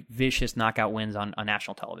 very vicious knockout wins on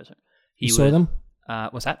national television. You saw them?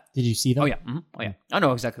 What's that? Did you see them? Oh yeah. Oh yeah. I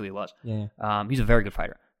know exactly who he was. Yeah. He's a very good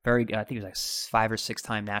fighter. Very good. I think he was like 5 or 6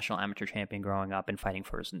 time national amateur champion growing up and fighting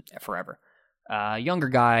forever. Younger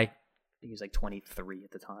guy. I think he was like 23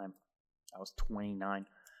 at the time. I was 29.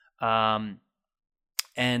 And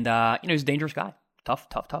he's a dangerous guy. Tough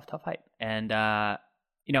fight. And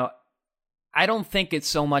I don't think it's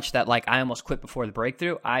so much that like I almost quit before the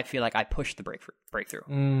breakthrough. I feel like I pushed the breakthrough.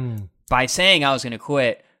 By saying I was going to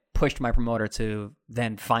quit, pushed my promoter to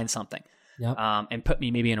then find something. Yep. And put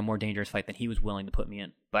me maybe in a more dangerous fight than he was willing to put me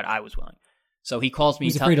in, but I was willing. So he calls me.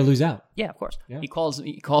 He's afraid to lose out. Yeah, of course. Yeah. He calls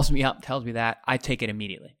me up, tells me that. I take it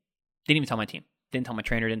immediately. Didn't even tell my team. Didn't tell my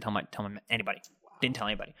trainer. Didn't tell anybody. Didn't tell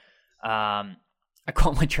anybody. I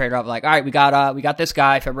called my trainer up like, all right, we got this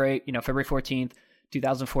guy February 14th,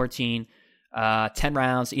 2014. 10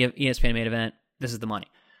 rounds, ESPN main event. This is the money.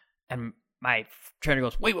 And my trainer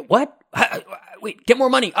goes, wait, what? Wait, get more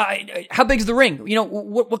money. How big is the ring?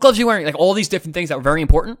 What gloves are you wearing? Like all these different things that were very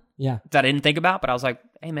important. Yeah. That I didn't think about, but I was like,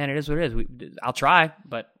 hey man, it is what it is. I'll try,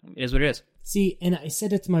 but it is what it is. See, and I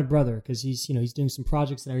said it to my brother because he's doing some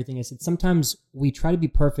projects and everything. I said, sometimes we try to be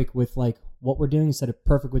perfect with like what we're doing instead of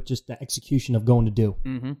perfect with just the execution of going to do,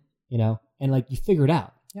 and like you figure it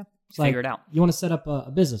out. Yeah. Figure it out. You want to set up a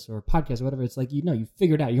business or a podcast or whatever. It's like, you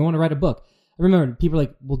figure it out. You want to write a book. I remember people are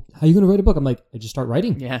like, well, how are you going to write a book? I'm like, I just start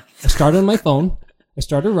writing. Yeah. I started on my phone. I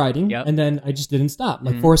started writing, Yep. and then I just didn't stop.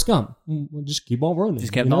 Like Forrest Gump. We'll just keep on running.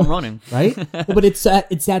 Just kept on running. Right? But it's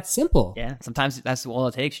that simple. Yeah. Sometimes that's all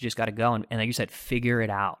it takes. You just got to go. And like you said, figure it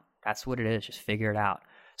out. That's what it is. Just figure it out.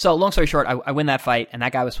 So long story short, I win that fight, and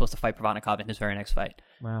that guy was supposed to fight Provodnikov in his very next fight.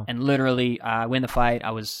 Wow. And literally, I win the fight.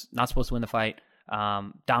 I was not supposed to win the fight.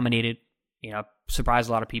 Dominated. Surprised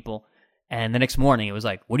a lot of people. And the next morning, it was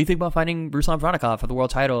like, what do you think about fighting Ruslan Provodnikov for the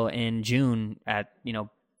world title in June at, when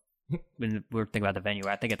we were thinking about the venue.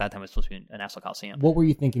 I think at that time it was supposed to be in Nassau Coliseum. What were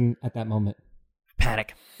you thinking at that moment?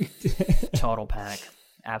 Panic. Total panic.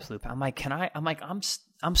 Absolute panic.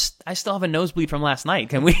 I still have a nosebleed from last night.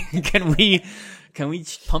 Can we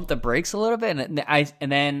pump the brakes a little bit?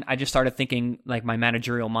 And then I just started thinking, like my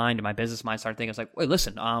managerial mind and my business mind started thinking, I was like, wait,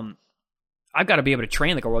 listen, I've got to be able to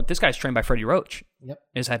train like a world. This guy's trained by Freddie Roach. Yep.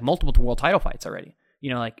 He's had multiple world title fights already.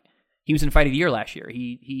 Like he was in Fight of the Year last year.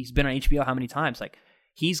 He's been on HBO how many times? Like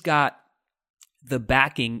he's got the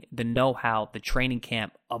backing, the know-how, the training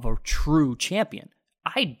camp of a true champion.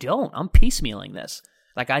 I don't. I'm piecemealing this.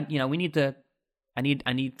 Like I need a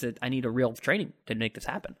real training to make this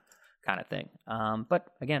happen, kind of thing. But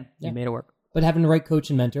again, you made it work. But having the right coach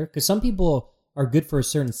and mentor, because some people are good for a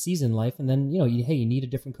certain season in life, and then you need a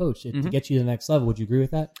different coach to get you to the next level. Would you agree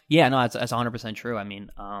with that? Yeah, no, that's 100% true. I mean,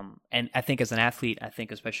 and I think as an athlete,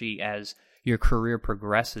 especially as your career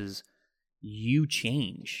progresses, you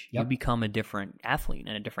change. Yep. You become a different athlete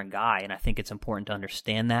and a different guy, and I think it's important to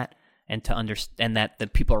understand that. And to understand that the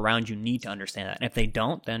people around you need to understand that. And if they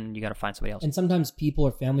don't, then you got to find somebody else. And sometimes people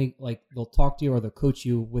or family, like they'll talk to you or they'll coach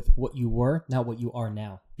you with what you were, not what you are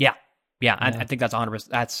now. Yeah. I think that's 100%.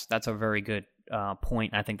 That's a very good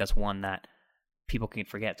point. I think that's one that people can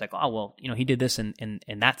forget. It's like, oh well, he did this in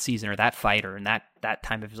that season or that fight or in that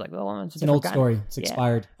time. It's like, well, it's an old story. It's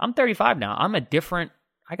expired. I'm 35 now. I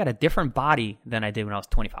got a different body than I did when I was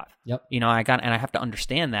 25. Yep. And I have to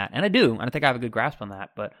understand that, and I do, and I think I have a good grasp on that,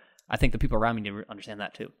 but. I think the people around me need to understand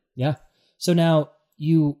that too. Yeah. So now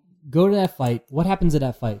you go to that fight. What happens at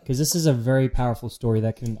that fight? Because this is a very powerful story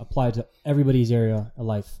that can apply to everybody's area of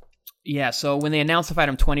life. Yeah. So when they announced the fight,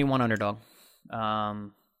 I'm 21 underdog.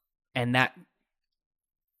 And that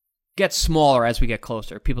gets smaller as we get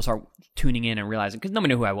closer. People start tuning in and realizing, because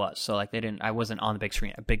nobody knew who I was. So like I wasn't on the big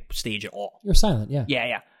screen, a big stage at all. You're silent. Yeah.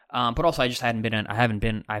 Yeah. But also I just I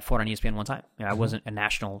fought on ESPN one time. I wasn't a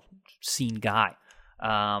national scene guy.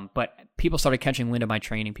 But people started catching wind of my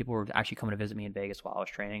training. People were actually coming to visit me in Vegas while I was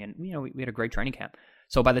training, and we had a great training camp.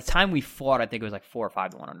 So by the time we fought, I think it was like 4 or 5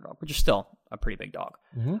 to 1 underdog, which is still a pretty big dog.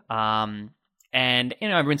 Mm-hmm. And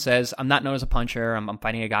everyone says I'm not known as a puncher. I'm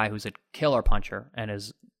fighting a guy who's a killer puncher and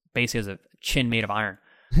is basically has a chin made of iron.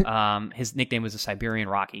 His nickname was the Siberian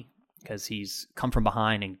Rocky because he's come from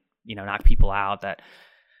behind and knocked people out. And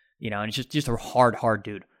it's just a hard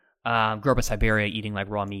dude. Grew up in Siberia eating like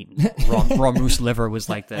raw meat. Raw moose liver was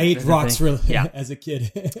like the. I ate rocks thing. really as a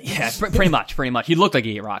kid. Yeah, pretty much. He looked like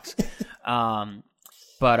he ate rocks.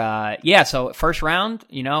 So first round,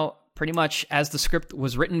 pretty much as the script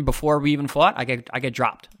was written before we even fought, I get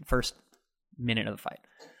dropped first minute of the fight.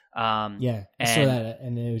 I saw that,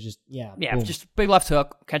 and it was just boom. Just big left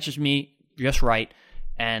hook catches me just right,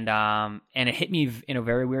 And it hit me in a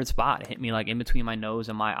very weird spot. It hit me like in between my nose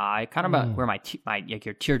and my eye, kind of about where my like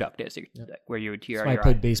your tear duct is, like where your tear. That's why I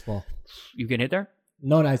played baseball. You get hit there?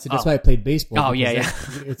 No, I said that's why I played baseball. Oh yeah.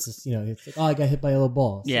 It's just, it's like, I got hit by a little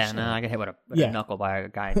ball. Yeah, no, I got hit with a knuckle by a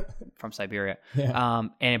guy from Siberia.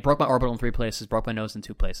 And it broke my orbital in 3 places, broke my nose in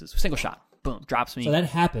 2 places. Single shot, boom, drops me. So that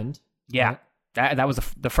happened. Yeah, right? that was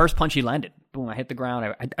the first punch he landed. Boom, I hit the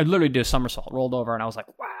ground. I literally did a somersault, rolled over, and I was like,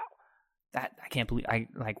 wow. That I can't believe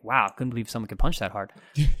wow, I couldn't believe someone could punch that hard.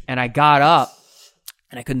 And I got up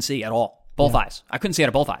and I couldn't see at all. Both eyes. I couldn't see out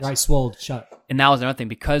of both eyes. Your eyes swelled shut. And that was another thing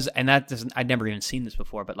I'd never even seen this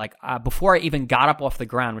before, but like before I even got up off the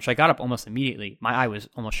ground, which I got up almost immediately, my eye was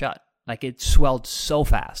almost shut. Like it swelled so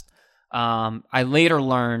fast. I later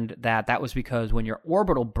learned that was because when your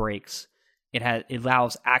orbital breaks, it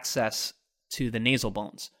allows access to the nasal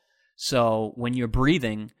bones. So when you're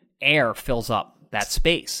breathing, air fills up that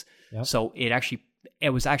space. Yep. So it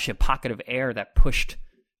was actually a pocket of air that pushed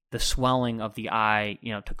the swelling of the eye,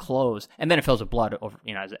 to close, and then it fills with blood over,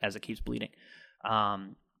 as it keeps bleeding.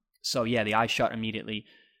 So yeah, the eye shut immediately,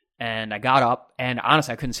 and I got up, and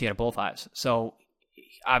honestly, I couldn't see out of both eyes. So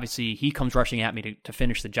obviously, he comes rushing at me to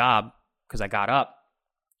finish the job because I got up.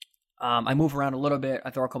 I move around a little bit.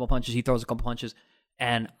 I throw a couple punches. He throws a couple punches,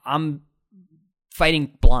 and I'm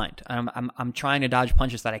fighting blind. I'm trying to dodge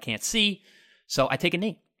punches that I can't see. So I take a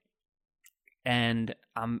knee. And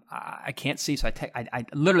I can't see, so I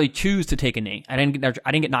literally choose to take a knee. I didn't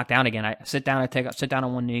get knocked down again. I sit down. Sit down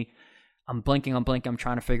on one knee. I'm blinking. I'm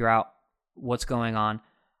trying to figure out what's going on.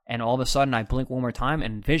 And all of a sudden, I blink one more time,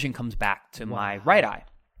 and vision comes back to my right eye.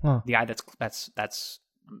 Huh. The eye that's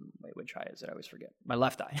wait, which eye is it? I always forget. My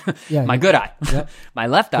left eye. Yeah, my good eye. Yep. My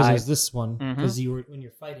left eye. Because this one. Because when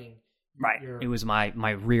you're fighting. Right. It was my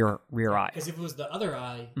rear eye. Because if it was the other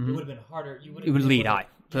eye, it would have been harder. It would lead eye.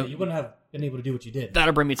 So you wouldn't have been able to do what you did.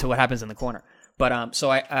 That'll bring me to what happens in the corner. But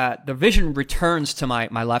so the vision returns to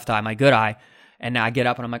my left eye, my good eye, and now I get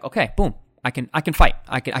up and I'm like, okay, boom, I can fight.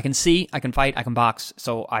 I can see, I can fight, I can box.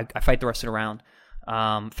 So I fight the rest of the round.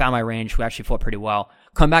 Found my range. We actually fought pretty well.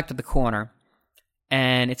 Come back to the corner,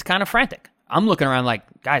 and it's kind of frantic. I'm looking around like,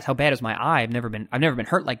 guys, how bad is my eye? I've never been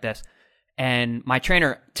hurt like this. And my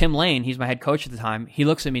trainer, Tim Lane, he's my head coach at the time. He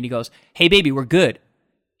looks at me and he goes, "Hey, baby, we're good.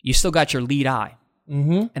 You still got your lead eye."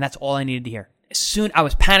 Mm-hmm. And that's all I needed to hear. I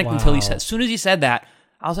was panicked until he said. As soon as he said that,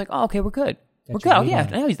 I was like, "Oh, okay, we're good. We're good." Oh yeah,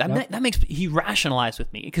 that makes he rationalized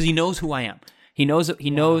with me because he knows who I am. He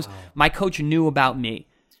knows my coach knew about me,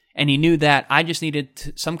 and he knew that I just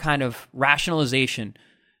needed some kind of rationalization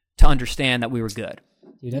to understand that we were good.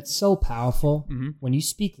 Dude, that's so powerful. Mm-hmm. When you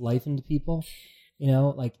speak life into people,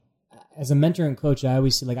 like. As a mentor and coach, I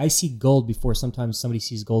always say, I see gold before sometimes somebody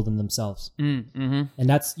sees gold in themselves. Mm-hmm. And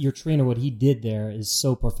that's your trainer. What he did there is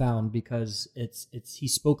so profound because he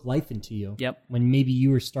spoke life into you. Yep. When maybe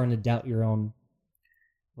you were starting to doubt your own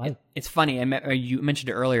life. It's funny. You mentioned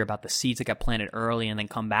it earlier about the seeds that got planted early and then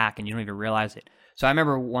come back and you don't even realize it. So I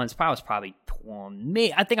remember once, I was probably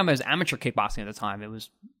I think I was amateur kickboxing at the time. I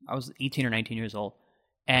was 18 or 19 years old.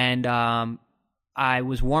 And I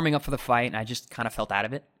was warming up for the fight and I just kind of felt out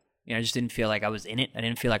of it. I just didn't feel like I was in it. I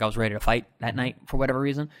didn't feel like I was ready to fight that night for whatever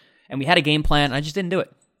reason. And we had a game plan, and I just didn't do it.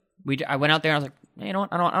 I went out there, and I was like, you know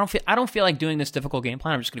what? I don't feel like doing this difficult game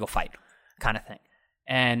plan. I'm just gonna go fight, kind of thing.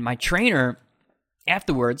 And my trainer,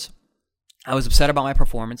 afterwards, I was upset about my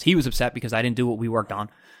performance. He was upset because I didn't do what we worked on.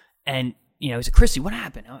 And he said, "Chrissy, what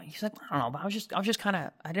happened?" He's like, "I don't know, but I was just kind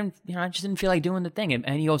of, I just didn't feel like doing the thing."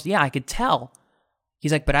 And he goes, "Yeah, I could tell."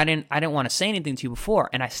 He's like, "But I didn't want to say anything to you before."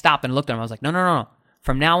 And I stopped and looked at him. I was like, No.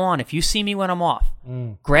 From now on, if you see me when I'm off,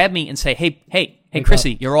 grab me and say, hey,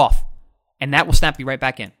 Chrissy, you're off. And that will snap you right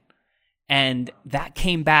back in. And that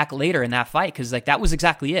came back later in that fight because that was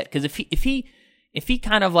exactly it. Because if he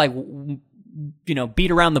kind of beat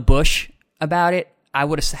around the bush about it, I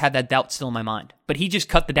would have had that doubt still in my mind. But he just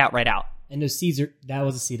cut the doubt right out. And those seeds that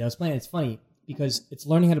was a seed I was planting. It's funny because it's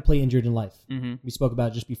learning how to play injured in life. Mm-hmm. We spoke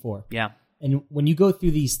about it just before. Yeah. And when you go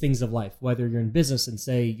through these things of life, whether you're in business and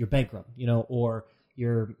say you're bankrupt, or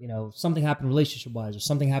you're, something happened relationship-wise or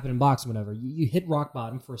something happened in boxing, whatever, you hit rock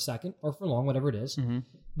bottom for a second or for long, whatever it is. Mm-hmm.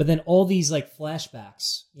 But then all these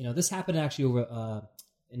flashbacks, this happened actually over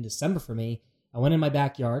in December for me. I went in my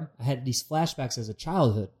backyard. I had these flashbacks as a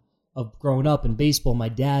childhood of growing up in baseball. My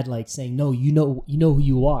dad saying, "No, you know who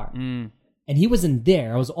you are." Mm. And he wasn't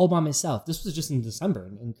there. I was all by myself. This was just in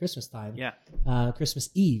December, in Christmas time. Yeah. Christmas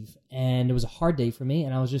Eve. And it was a hard day for me.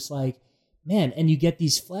 And I was just like, man, and you get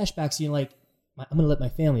these flashbacks, and you're like, I'm going to let my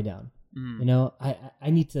family down. Mm. I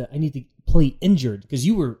need to play injured because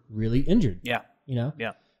you were really injured. Yeah.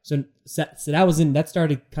 Yeah. So that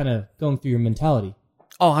started kind of going through your mentality.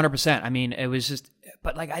 Oh, 100%. I mean, it was just,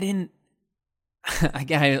 but like I didn't.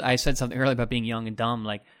 Again, I said something earlier about being young and dumb.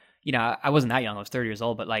 Like, you know, I wasn't that young. I was 30 years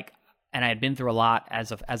old, but like, and I had been through a lot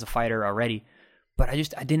as a fighter already. But I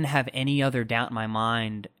didn't have any other doubt in my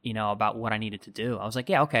mind, you know, about what I needed to do. I was like,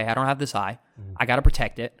 yeah, okay, I don't have this eye. I got to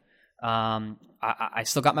protect it. I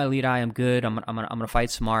still got my lead eye. I'm good. I'm gonna fight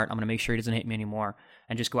smart. I'm gonna make sure he doesn't hit me anymore,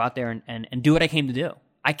 and just go out there and do what I came to do.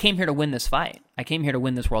 I came here to win this fight. I came here to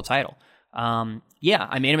win this world title. Yeah,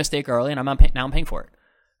 I made a mistake early, and now I'm paying for it.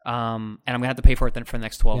 And I'm gonna have to pay for it then for the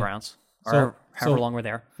next 12 rounds, or however long we're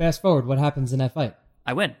there. Fast forward, what happens in that fight?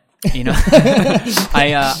 I win. You know,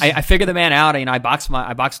 I figured the man out. You know, I boxed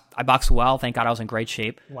well. Thank God I was in great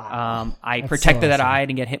shape. Wow. I protected that eye. I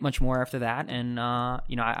didn't get hit much more after that, and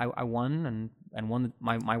you know, I won and won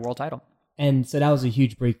my world title. And so that was a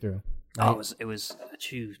huge breakthrough. Right? Oh, it was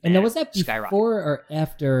huge. And now was that before or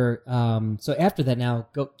after? So after that, now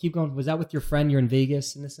keep going. Was that with your friend? You're in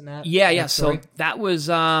Vegas and this and that. Yeah. So that was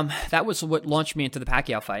what launched me into the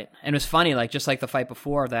Pacquiao fight. And it was funny, like just like the fight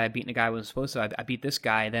before that I beat a guy I wasn't supposed to. I beat this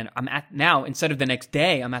guy. Then I'm at now instead of the next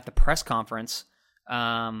day, I'm at the press conference,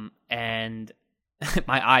 and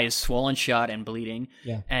my eye is swollen shut and bleeding.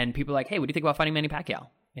 Yeah. And people are like, "Hey, what do you think about fighting Manny Pacquiao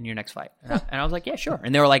in your next fight?" And I was like, "Yeah, sure."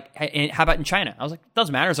 And they were like, "Hey, how about in China?" I was like,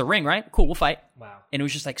 "Doesn't matter. It's a ring, right? Cool, we'll fight." Wow. And it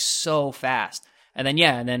was just like so fast. And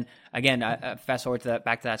then again, fast forward to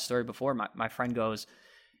back to that story before. My friend goes,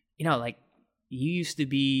 you know, like you used to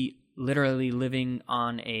be literally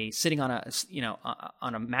sitting on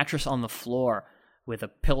a mattress on the floor with a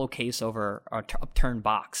pillowcase over a upturned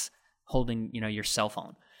box, holding your cell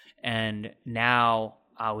phone. And now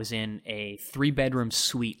I was in a 3-bedroom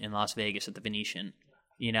suite in Las Vegas at the Venetian,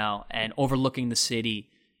 and overlooking the city,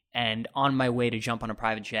 and on my way to jump on a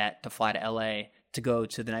private jet to fly to LA to go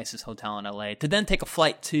to the nicest hotel in LA, to then take a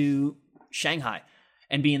flight to Shanghai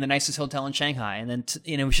and be in the nicest hotel in Shanghai. And then,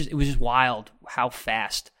 it was just wild how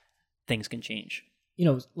fast things can change.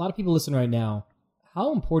 A lot of people listen right now.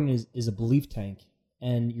 How important is a belief tank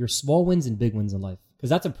and your small wins and big wins in life? Because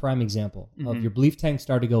that's a prime example of your belief tank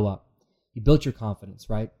started to go up. You built your confidence,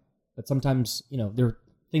 right? But sometimes, there are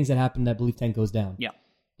things that happen that belief tank goes down. Yeah.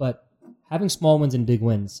 But having small wins and big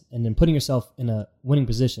wins and then putting yourself in a winning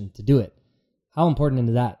position to do it, how important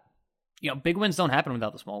is that? Big wins don't happen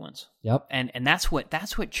without the small wins. Yep. And that's what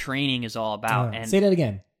training is all about. And say that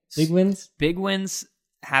again. Big wins? Big wins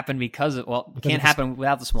happen because can't happen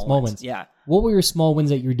without the small wins. Yeah. What were your small wins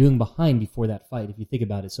that you were doing behind before that fight, if you think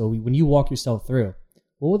about it? So when you walk yourself through,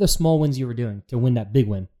 what were the small wins you were doing to win that big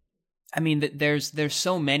win? I mean, there's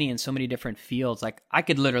so many in so many different fields. Like I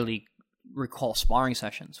could literally recall sparring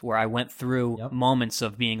sessions where I went through moments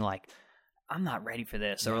of being like, I'm not ready for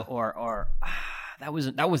this, or that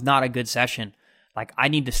was not a good session. Like I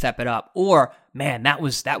need to step it up, or man, that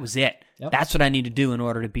was it. Yep. That's what I need to do in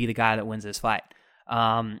order to be the guy that wins this fight.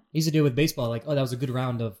 I used to do it with baseball, like, that was a good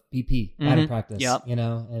round of BP, batting practice,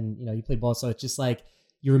 and you played ball, so it's just like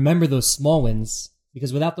you remember those small wins,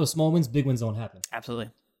 because without those small wins, big wins don't happen.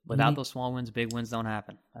 Absolutely, without those small wins, big wins don't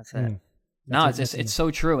happen. That's it. No, it's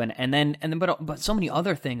so true, and then but so many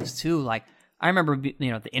other things too. Like I remember,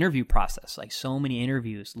 the interview process, like so many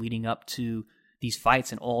interviews leading up to these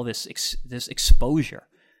fights and all this exposure,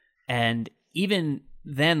 and even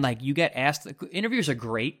then, like you get asked. Interviews are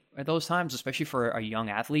great at those times, especially for a young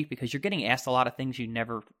athlete, because you're getting asked a lot of things you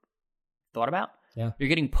never thought about. Yeah, you're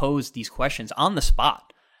getting posed these questions on the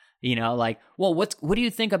spot. Like, well, what do you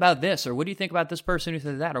think about this, or what do you think about this person who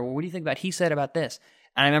said that, or what do you think about he said about this?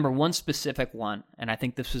 And I remember one specific one, and I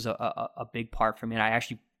think this was a big part for me, and I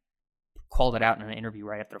actually called it out in an interview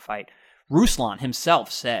right after the fight. Ruslan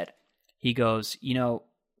himself said, he goes,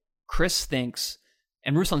 Chris thinks,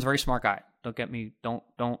 and Ruslan's a very smart guy. Don't get me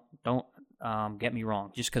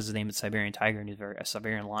wrong. Just because his name is Siberian Tiger and he's a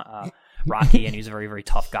Siberian Rocky, and he's a very, very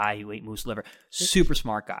tough guy. He ate moose liver. Super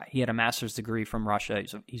smart guy. He had a master's degree from Russia.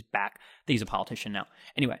 He's back. I think he's a politician now.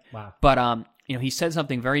 Anyway, wow. But he said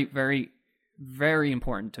something very, very, very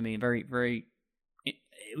important to me. Very, very.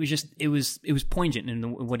 It was poignant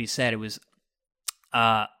in what he said. It was,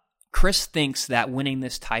 Chris thinks that winning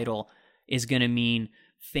this title is going to mean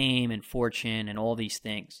fame and fortune and all these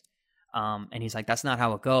things. And he's like, that's not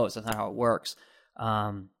how it goes. That's not how it works.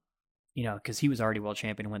 Because he was already world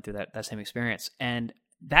champion and went through that same experience. And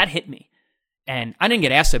that hit me. And I didn't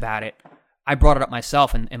get asked about it. I brought it up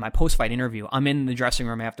myself in my post-fight interview. I'm in the dressing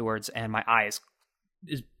room afterwards, and my eye is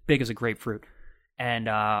as big as a grapefruit. And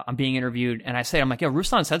I'm being interviewed, and I'm like,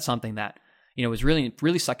 Ruslan said something that, was really,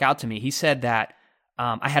 really stuck out to me. He said that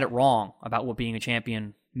I had it wrong about what being a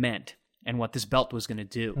champion meant and what this belt was going to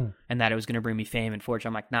do, and that it was going to bring me fame and fortune.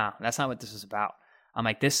 I'm like, nah, that's not what this is about. I'm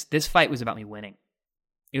like, this fight was about me winning.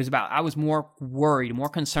 It was about, I was more worried, more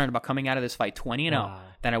concerned about coming out of this fight 20-0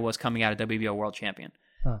 than I was coming out of WBO world champion.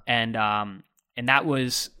 Huh. And that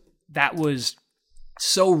was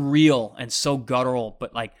so real and so guttural,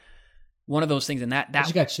 but like one of those things. And that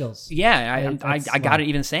you got chills. Yeah, I got it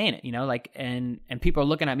even saying it, you know, like, and people are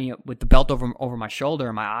looking at me with the belt over my shoulder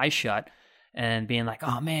and my eyes shut and being like,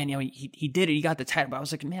 oh man, you know, he did it. He got the title. But I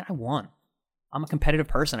was like, man, I won. I'm a competitive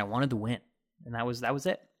person. I wanted to win. And that was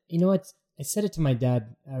it. You know what? I said it to my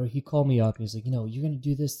dad. He called me up and he's like, you know, you're going to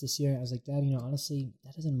do this year. I was like, Dad, you know, honestly,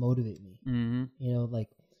 that doesn't motivate me. Mm-hmm. You know, like,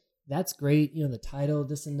 that's great, you know, the title,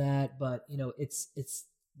 this and that, but, you know, it's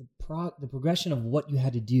the progression of what you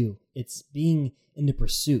had to do. It's being in the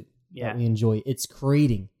pursuit that we enjoy. It's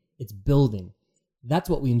creating. It's building. That's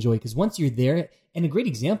what we enjoy, because once you're there, and a great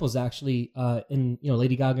example is actually in, you know,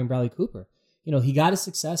 Lady Gaga and Bradley Cooper. You know, he got his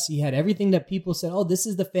success. He had everything that people said, oh, this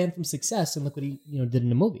is the fan from Success, and look what he, you know, did in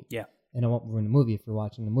the movie. Yeah. And I won't ruin the movie if you're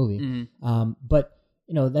watching the movie. Mm-hmm. But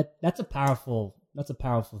you know, that's a powerful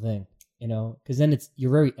thing. You know, because then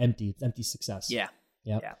you're very empty. It's empty success. Yeah.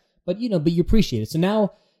 But you know, but you appreciate it. So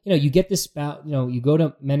now, you know, you get this bout. You know, you go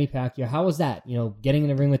to Manny Pacquiao. How was that? You know, getting in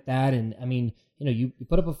the ring with that, and I mean, you know, you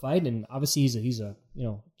put up a fight, and obviously he's a you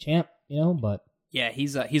know, champ. You know, but yeah,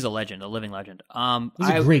 he's a legend, a living legend. He's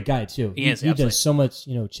a great guy too. He is. He does so much,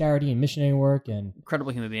 you know, charity and missionary work, and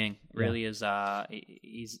incredible human being. Really is.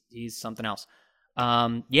 He's something else.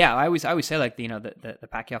 Yeah, I always say, like, you know, the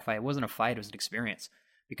Pacquiao fight, it wasn't a fight, it was an experience,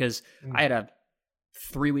 because I had a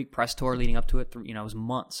 3-week press tour leading up to it. You know, it was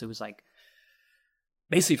months. It was like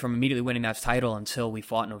basically from immediately winning that title until we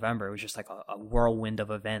fought in November. It was just like a whirlwind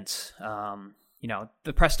of events. You know,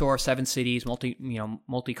 the press tour, 7 cities,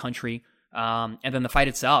 multi-country. And then the fight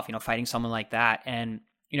itself, you know, fighting someone like that. And,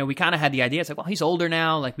 you know, we kind of had the idea. It's like, well, he's older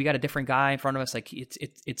now. Like, we got a different guy in front of us. Like,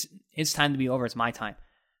 it's his time to be over. It's my time.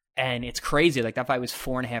 And it's crazy. Like, that fight was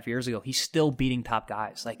 4.5 years ago. He's still beating top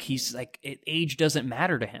guys. Like, he's like, age doesn't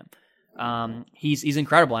matter to him. He's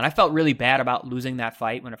incredible. And I felt really bad about losing that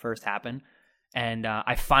fight when it first happened. And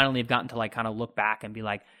I finally have gotten to, like, kind of look back and be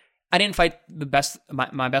like, I didn't fight the best,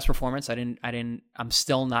 my best performance. I'm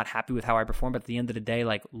still not happy with how I performed, but at the end of the day,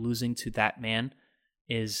 like, losing to that man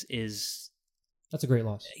is that's a great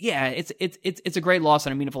loss. Yeah, it's a great loss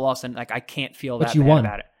and a meaningful loss, and like, I can't feel but that you bad won.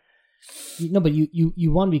 about it. No, but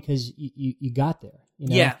you won because you got there. You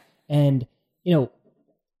know? Yeah. And you know,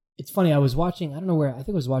 it's funny. I was watching. I don't know where. I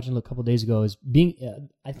think I was watching a couple of days ago.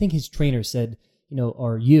 I think his trainer said, you know,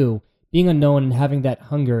 or you. Being unknown and having that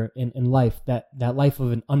hunger in life, that life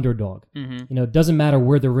of an underdog, you know, it doesn't matter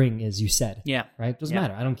where the ring is, you said. Yeah. Right? Doesn't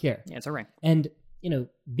matter. I don't care. Yeah, it's a ring. And, you know,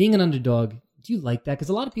 being an underdog, do you like that? Because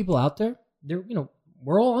a lot of people out there, they're, you know,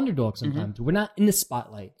 we're all underdogs sometimes. We're not in the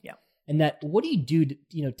spotlight. Yeah. And what do you do to,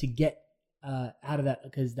 you know, to get out of that?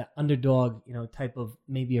 Because that underdog, you know, type of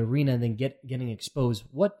maybe arena and then getting exposed.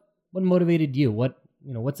 What motivated you?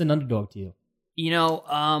 What's an underdog to you? You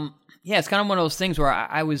know, yeah, it's kind of one of those things where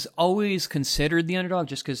I was always considered the underdog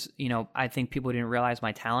just because, you know, I think people didn't realize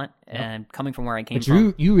my talent and coming from where I came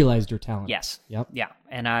from. But you realized your talent. Yes. Yep. Yeah.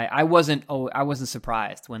 And I wasn't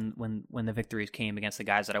surprised when the victories came against the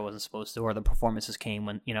guys that I wasn't supposed to, or the performances came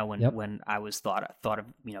when I was thought of,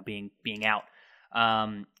 you know, being out.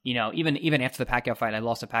 You know, even after the Pacquiao fight, I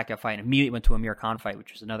lost a Pacquiao fight and immediately went to a Amir Khan fight,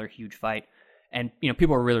 which was another huge fight. And, you know,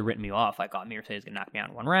 people were really written me off. Like, oh, Amir said he's going to knock me out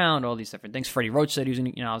in 1 round, all these different things. Freddie Roach said I was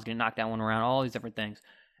going to knock down 1 round, all these different things.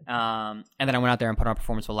 And then I went out there and put on a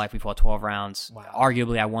performance for life. We fought 12 rounds. Wow.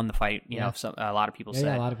 Arguably, I won the fight, you know, a lot of people said.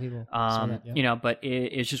 Yeah, a lot of people said that, you know, but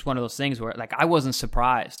it's just one of those things where, like, I wasn't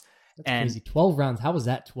surprised. That's crazy. 12 rounds. How was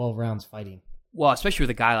that 12 rounds fighting? Well, especially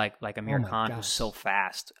with a guy like Amir Khan, who's so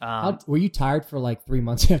fast. Were you tired for like 3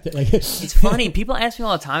 months after? Like, it's funny. People ask me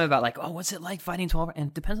all the time about, like, oh, what's it like fighting 12? And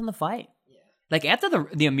it depends on the fight. Like, after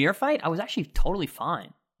the Amir fight, I was actually totally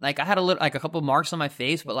fine. Like, I had a couple of marks on my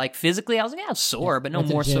face, but, like, physically, I was like, yeah, I was sore, but no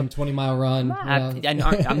more so. 20-mile run.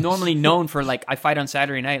 I'm normally known for, like, I fight on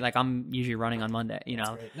Saturday night. Like, I'm usually running on Monday, you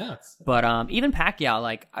know. But even Pacquiao,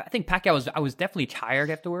 like, I think Pacquiao I was definitely tired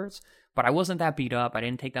afterwards, but I wasn't that beat up. I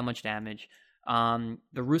didn't take that much damage. The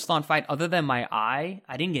Ruslan fight, other than my eye,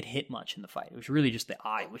 I didn't get hit much in the fight. It was really just the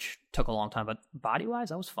eye, which took a long time. But body-wise,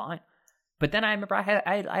 I was fine. But then I remember I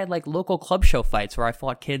had like local club show fights where I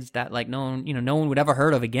fought kids that, like, no one would ever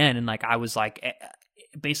heard of again, and like I was like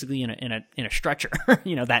basically in a stretcher,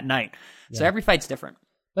 you know, that night. Yeah. So every fight's different.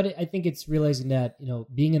 But I think it's realizing that, you know,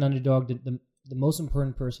 being an underdog, the most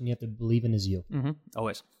important person you have to believe in is you. Mm-hmm.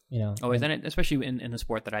 Always. You know, always, and especially in the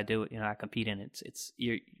sport that I do, you know, I compete in. It's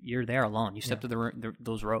you're there alone. You step to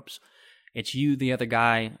those ropes. It's you, the other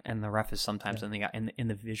guy, and the ref is sometimes in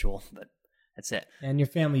the visual. But That's it. And your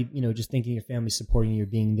family, just thinking your family supporting you,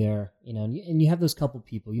 being there, and you have those couple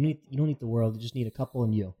people. You don't need the world. You just need a couple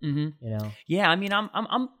and you. Mm-hmm. Yeah, I mean,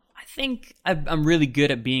 I think I'm really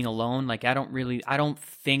good at being alone. Like I don't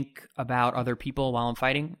think about other people while I'm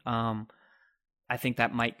fighting. I think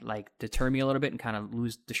that might like deter me a little bit and kind of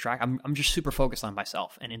lose distract. I'm just super focused on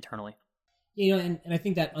myself and internally. And I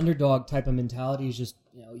think that underdog type of mentality is just,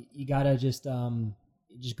 you gotta just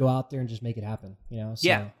go out there and just make it happen. So.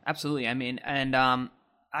 Yeah, absolutely. I mean, and I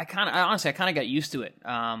honestly got used to it.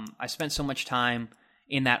 I spent so much time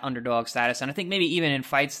in that underdog status, and I think maybe even in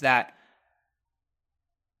fights that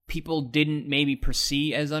people didn't maybe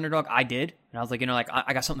perceive as underdog, I did, and I was like,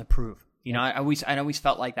 I got something to prove. I always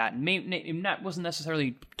felt like that, and maybe that wasn't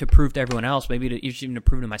necessarily to prove to everyone else, maybe even to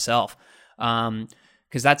prove to myself,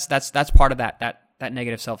 because that's part of that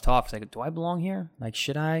negative self-talk. It's like, do I belong here? Like,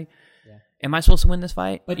 should I? Yeah. Am I supposed to win this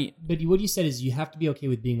fight? But what you said is you have to be okay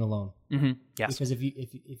with being alone. Mm-hmm. Yes. Because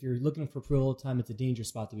if you're looking for approval all the time, it's a dangerous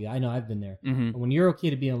spot to be. I know I've been there. Mm-hmm. But when you're okay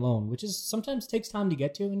to be alone, which is sometimes takes time to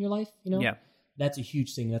get to in your life, Yeah. That's a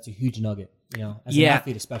huge thing. That's a huge nugget, as an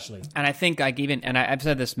athlete especially. And I think I've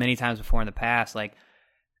said this many times before in the past, like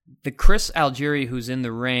the Chris Algieri who's in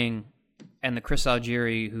the ring and the Chris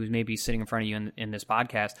Algieri who's maybe sitting in front of you in this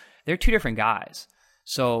podcast, they're two different guys.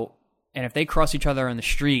 So, and if they cross each other on the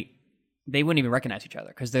street, they wouldn't even recognize each other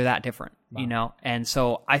because they're that different, Wow. And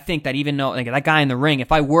so I think that even though like that guy in the ring,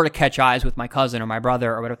 if I were to catch eyes with my cousin or my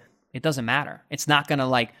brother or whatever, it doesn't matter. It's not going to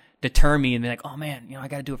like deter me and be like, oh man, I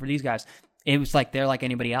got to do it for these guys. It was like they're like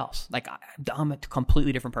anybody else. Like I'm a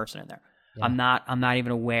completely different person in there. Yeah. I'm not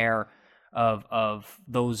even aware of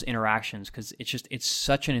those interactions because it's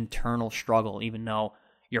such an internal struggle. Even though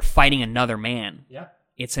you're fighting another man, yeah,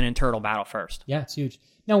 it's an internal battle first. Yeah, it's huge.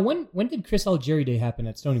 Now, when did Chris Algieri Day happen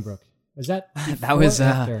at Stony Brook? Was that that was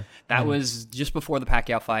after? That was just before the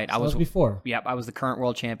Pacquiao fight. So I was before. Yep, I was the current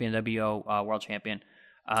world champion, WBO world champion.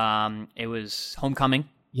 It was homecoming.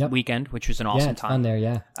 Weekend, which was an awesome time. Fun there,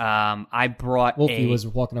 yeah. I brought Wolfie was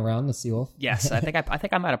walking around, the sea wolf. Yes, I think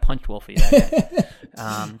I might have punched Wolfie that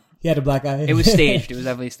day. He had a black eye. It was staged. It was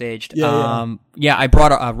definitely staged. Yeah. I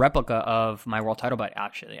brought a replica of my world title belt.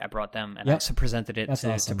 Actually, I brought them and I presented it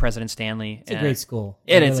to President Stanley. It's a great school.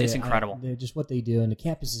 It's incredible. Just what they do, and the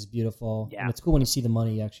campus is beautiful. Yeah, and it's cool when you see the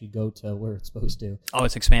money actually go to where it's supposed to. Oh,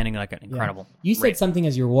 it's expanding like an incredible. Yeah. You said something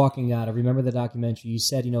as you were walking out. I remember the documentary. You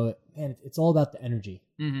said, man, it's all about the energy.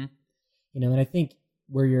 Mm-hmm. And I think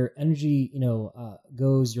where your energy,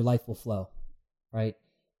 goes, your life will flow, right?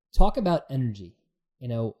 Talk about energy,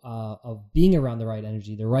 of being around the right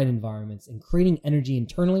energy, the right environments, and creating energy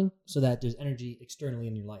internally so that there's energy externally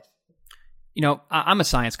in your life. I'm a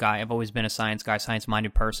science guy. I've always been a science guy,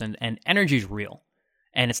 science-minded person, and energy is real.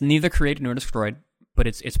 And it's neither created nor destroyed, but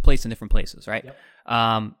it's placed in different places, right? Yep.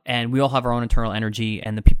 And we all have our own internal energy,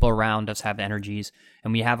 and the people around us have energies,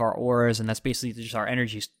 and we have our auras, and that's basically just our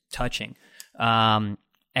energies touching. And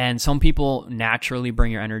some people naturally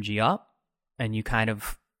bring your energy up, and you kind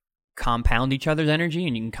of compound each other's energy,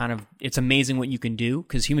 and you can kind of, it's amazing what you can do,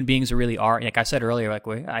 because human beings really are, like I said earlier, like,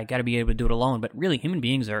 I got to be able to do it alone, but really human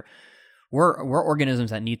beings we're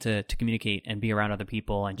organisms that need to communicate and be around other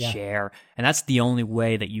people and share, and that's the only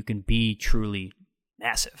way that you can be truly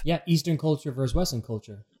massive. Yeah, Eastern culture versus Western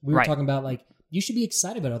culture. We were talking about, like, you should be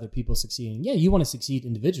excited about other people succeeding. Yeah, you want to succeed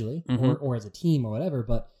individually or as a team or whatever,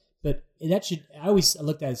 but that should, I always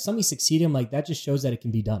looked at it, somebody succeeding, I'm like, that just shows that it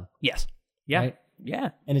can be done. Yes. Yeah. Right? Yeah.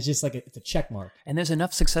 And it's just like, it's a check mark. And there's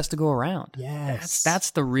enough success to go around. Yes.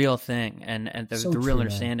 That's the real thing and the So real true,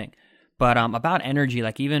 understanding. Man. But about energy,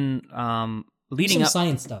 like even leading some up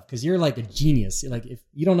science stuff, because you're like a genius. Like, if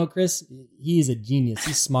you don't know Chris, he is a genius.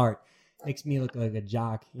 He's smart. Makes me look like a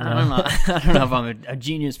jock. I don't know. I don't know if I'm a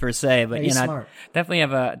genius per se, but he's smart. definitely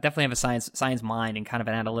have a science mind and kind of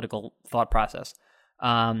an analytical thought process.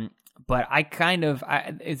 But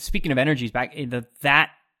speaking of energies,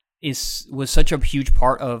 was such a huge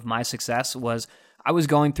part of my success. Was I was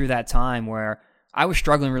going through that time where I was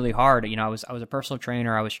struggling really hard. I was a personal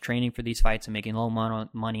trainer. I was training for these fights and making low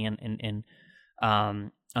money on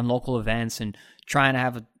local events and trying to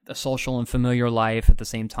have a social and familiar life at the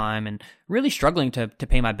same time, and really struggling to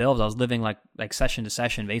pay my bills. I was living like session to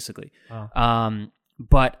session basically. Wow.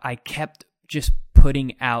 But I kept just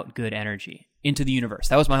putting out good energy into the universe.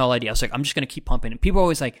 That was my whole idea. I was like, I'm just going to keep pumping. And people are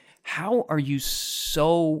always like, how are you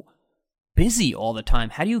so busy all the time?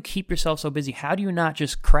 How do you keep yourself so busy? How do you not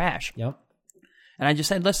just crash? Yep. And I just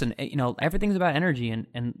said, listen, everything's about energy.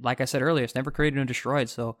 And like I said earlier, it's never created nor destroyed.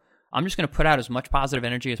 So I'm just going to put out as much positive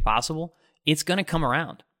energy as possible. It's going to come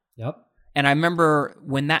around. Yep. And I remember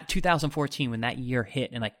when that 2014, when that year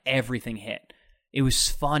hit and like everything hit, it was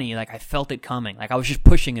funny. Like I felt it coming. Like I was just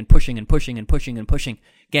pushing and pushing and pushing and pushing and pushing,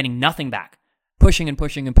 getting nothing back. Pushing and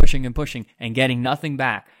pushing and pushing and pushing and getting nothing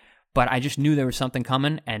back. But I just knew there was something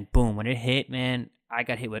coming, and boom, when it hit, man, I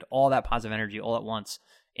got hit with all that positive energy all at once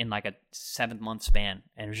in like a 7-month span.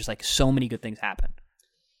 And it was just like so many good things happen.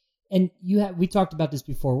 And we talked about this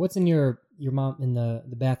before. What's in your mom in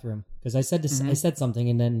the bathroom? Because I said this, I said something,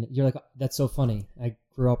 and then you're like, "That's so funny." I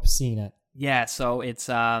grew up seeing that. Yeah, so it's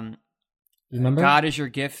You remember? God is your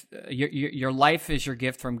gift. Your life is your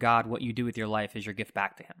gift from God. What you do with your life is your gift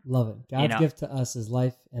back to Him. Love it. God's gift to us is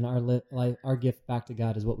life, and our gift back to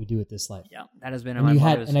God is what we do with this life. Yeah, that has been and in my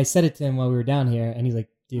mother's. And I said it to him while we were down here, and he's like,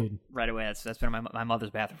 "Dude, right away." That's been in my mother's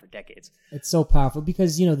bathroom for decades. It's so powerful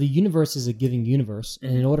because the universe is a giving universe,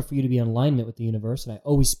 and in order for you to be in alignment with the universe, and I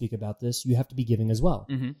always speak about this, you have to be giving as well.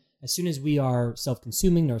 Mm-hmm. As soon as we are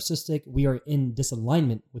self-consuming, narcissistic, we are in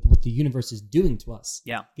disalignment with what the universe is doing to us.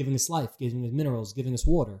 Yeah. Giving us life, giving us minerals, giving us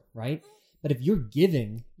water, right? But if you're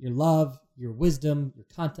giving your love, your wisdom, your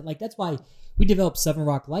content, like that's why we developed 7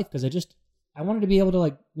 Rock Life, because I wanted to be able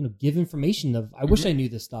to give information of, I wish I knew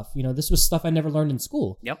this stuff. This was stuff I never learned in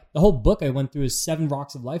school. Yep. The whole book I went through is 7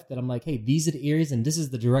 Rocks of Life that I'm like, hey, these are the areas and this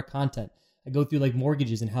is the direct content. I go through like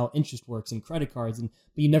mortgages and how interest works and credit cards, but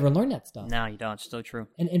you never learn that stuff. No, you don't. It's so true.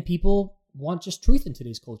 And people want just truth in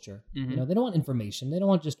today's culture. Mm-hmm. They don't want information. They don't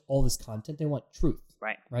want just all this content. They want truth.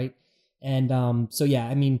 Right. And so yeah,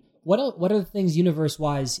 I mean, what are the things universe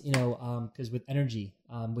wise? Because with energy,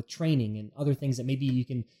 with training and other things that maybe you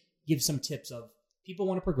can give some tips of. People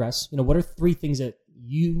want to progress. What are 3 things that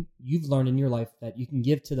you've learned in your life that you can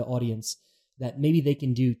give to the audience that maybe they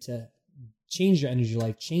can do to change their energy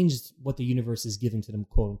life, change what the universe is giving to them,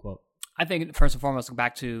 quote unquote? I think first and foremost,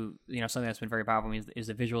 back to something that's been very powerful for me is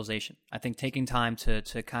the visualization. I think taking time to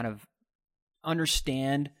kind of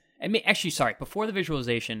understand, before the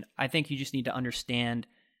visualization, I think you just need to understand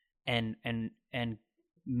and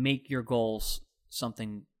make your goals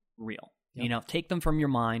something real. Yep. Take them from your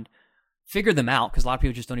mind. Figure them out, because a lot of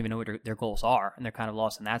people just don't even know what their goals are, and they're kind of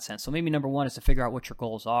lost in that sense. So maybe number 1 is to figure out what your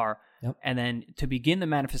goals are, yep. And then to begin the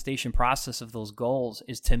manifestation process of those goals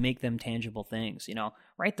is to make them tangible things.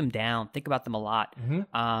 Write them down, think about them a lot.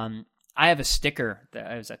 Mm-hmm. I have a sticker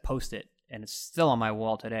that I posted, and it's still on my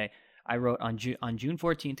wall today. I wrote on June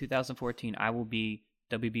 14, 2014, I will be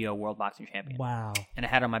WBO World Boxing Champion. Wow! And I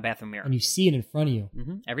had it on my bathroom mirror, and you see it in front of you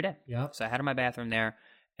every day. Yeah. So I had it in my bathroom there,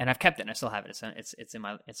 and I've kept it. And I still have it. It's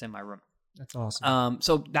in my room. That's awesome.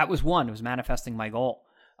 So that was 1. It was manifesting my goal.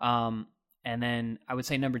 And then I would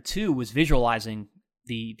say number 2 was visualizing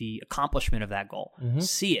the accomplishment of that goal. Mm-hmm.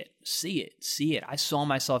 See it. I saw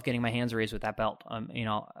myself getting my hands raised with that belt,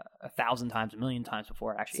 1,000 times, 1,000,000 times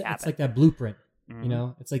before it actually happened. It's like that blueprint.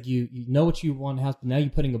 Mm-hmm. It's like you know what you want to happen. Now you're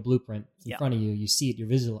putting a blueprint in front of you. You see it. You're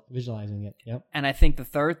visualizing it. Yep. And I think the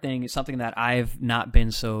third thing is something that I've not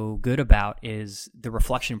been so good about is the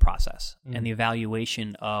reflection process and the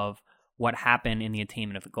evaluation of what happened in the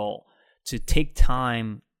attainment of the goal. To take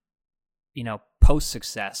time, post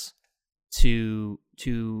success, to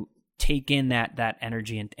take in that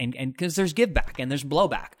energy and because there's give back and there's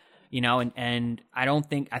blowback, and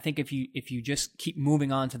I think if you just keep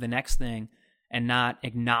moving on to the next thing and not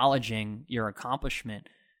acknowledging your accomplishment,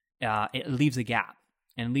 it leaves a gap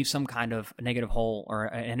and leaves some kind of a negative hole or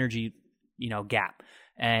an energy, gap.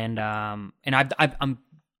 And I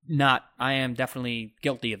am definitely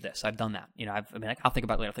guilty of this. I've done that. I'll think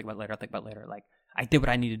about it later. Like I did what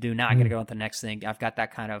I need to do. Now I got to go on to the next thing. I've got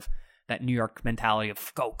that kind of that New York mentality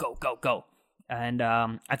of go, go, go, go. And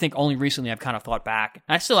I think only recently I've kind of thought back.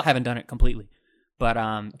 I still haven't done it completely. But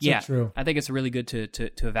so true. I think it's really good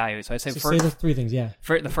to evaluate. So I say say those 3 things. Yeah.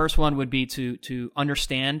 The first one would be to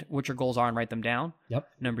understand what your goals are and write them down. Yep.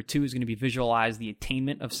 Number 2 is going to be visualize the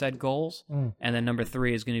attainment of said goals, and then number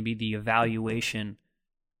 3 is going to be the evaluation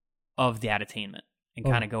of that attainment and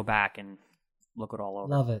kind of go back and look it all over.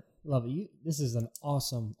 Love it. This is an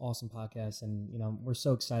awesome podcast, and we're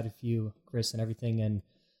so excited for you, Chris, and everything. And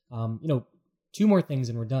 2 more things,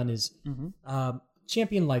 and we're done. Is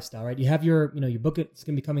Champion Lifestyle, right? You have your book. It's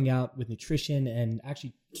going to be coming out with nutrition, and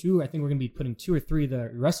actually 2. I think we're going to be putting 2 or 3 of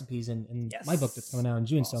the recipes in my book that's coming out in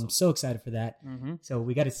June. Awesome. So I'm so excited for that. Mm-hmm. So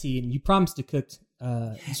we got to see, and you promised to cook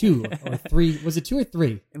 2 or 3. Was it 2 or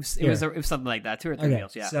 3? It was something like that. 2 or 3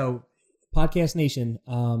 meals. Yeah. So Podcast Nation,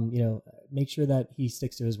 make sure that he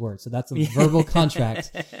sticks to his word. So that's a verbal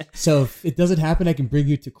contract. So if it doesn't happen, I can bring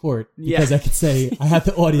you to court because I could say I have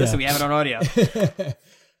the audio. Listen, we have it on audio.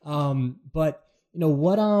 But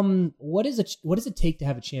what does it take to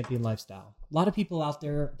have a champion lifestyle? A lot of people out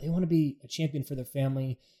there, they want to be a champion for their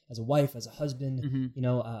family, as a wife, as a husband.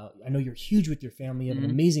 I know you're huge with your family. You have an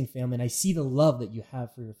amazing family, and I see the love that you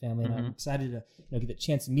have for your family, and I'm excited to get the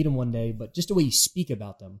chance to meet them one day. But just the way you speak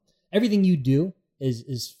about them, everything you do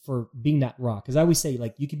is for being that rock. Because I always say,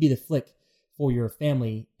 like, you could be the flick for your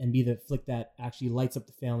family and be the flick that actually lights up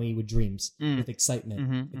the family with dreams, with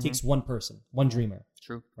excitement. It takes one person, one dreamer.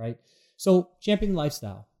 True. Right? So champion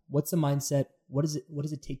lifestyle, what's the mindset? What does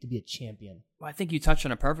it take to be a champion? Well, I think you touched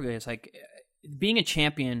on it perfectly. It's like being a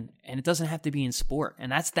champion, and it doesn't have to be in sport.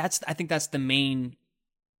 And I think that's the main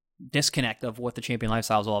disconnect of what the champion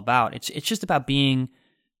lifestyle is all about. It's just about being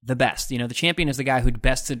the best. The champion is the guy who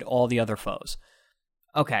bested all the other foes.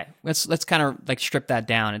 Okay, let's kind of like strip that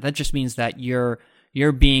down, and that just means that you're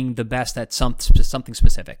being the best at something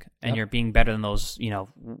specific, and you're being better than those,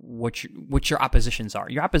 what your oppositions are.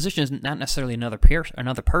 Your opposition is not necessarily another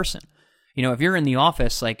person. If you're in the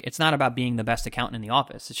office, like, it's not about being the best accountant in the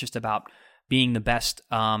office. It's just about being the best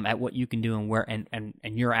at what you can do and where and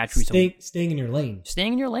your attributes. Staying in your lane.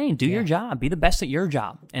 Staying in your lane. Do your job. Be the best at your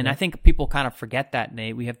job. And I think people kind of forget that.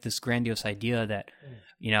 We have this grandiose idea that,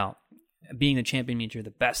 being the champion means you're the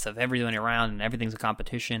best of everyone around and everything's a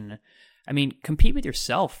competition. I mean, compete with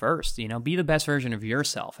yourself first. Be the best version of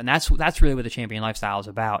yourself. And that's really what the champion lifestyle is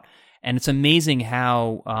about. And it's amazing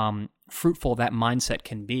how fruitful that mindset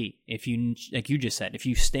can be if you, like you just said, if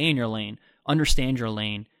you stay in your lane, understand your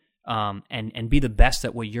lane, and be the best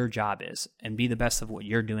at what your job is, and be the best of what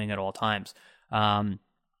you're doing at all times. And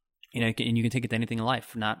you can take it to anything in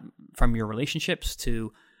life, not from your relationships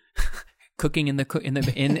to cooking in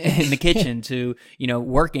the kitchen to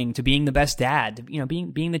working, to being the best dad,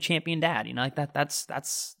 being the champion dad. Like that's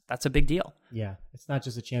a big deal. Yeah, it's not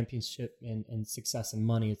just a championship and success and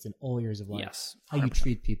money. It's in all areas of life. Yes, 100%. How you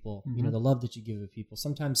treat people. The love that you give to people.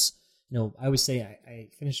 Sometimes, I always say, I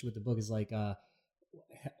finished with the book is like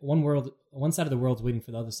one side of the world's waiting for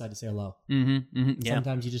the other side to say hello. Yeah.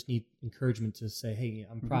 Sometimes you just need encouragement to say, hey,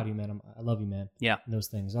 I'm proud of you, man. I love you, man. Yeah. And those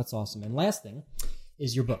things. That's awesome. And last thing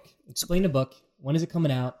is your book. Explain the book. When is it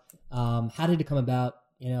coming out? How did it come about?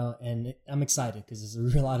 And I'm excited because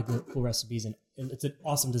there's a lot of good, cool recipes, and it's an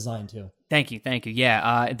awesome design too. Thank you.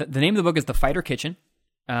 Yeah. The name of the book is The Fighter Kitchen.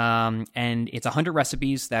 And it's 100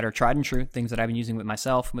 recipes that are tried and true, things that I've been using with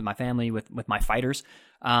myself, with my family, with my fighters.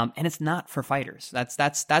 And it's not for fighters.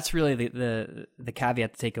 That's really the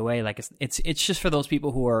caveat to take away. Like it's just for those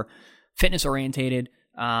people who are fitness orientated.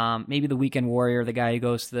 Maybe the weekend warrior, the guy who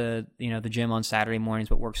goes to the gym on Saturday mornings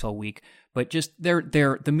but works all week. But just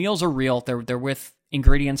the meals are real. They're with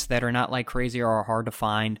ingredients that are not like crazy or are hard to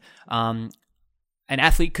find. An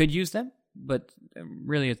athlete could use them, but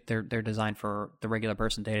really they're designed for the regular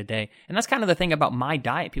person day to day. And that's kind of the thing about my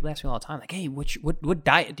diet. People ask me all the time, like, hey, what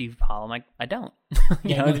diet do you follow? I'm like, I don't.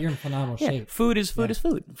 You're in phenomenal shape. Food is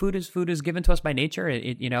food. Food is given to us by nature.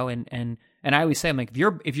 And I always say, I'm like,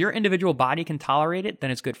 if your individual body can tolerate it,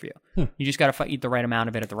 then it's good for you. You just got to eat the right amount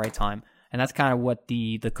of it at the right time. And that's kind of what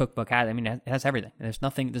the cookbook has. I mean, it has everything. There's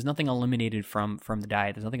nothing eliminated from the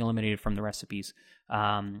diet. There's nothing eliminated from the recipes.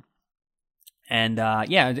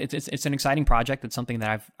 It's an exciting project. It's something that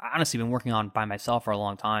I've honestly been working on by myself for a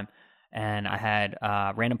long time. And I had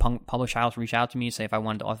random published house reach out to me, say if I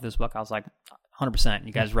wanted to author this book. I was like, 100%.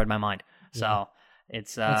 You guys read my mind. So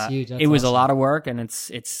it's that's huge. That's it was awesome. A lot of work, and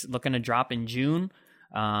it's looking to drop in June.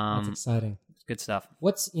 That's exciting. It's good stuff.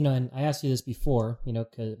 What's and I asked you this before,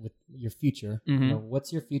 'cause with your future,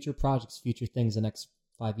 what's your future projects, future things the next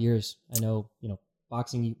 5 years? I know,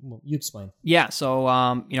 boxing. You explain. Yeah. So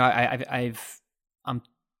I'm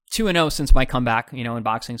 2-0 since my comeback, in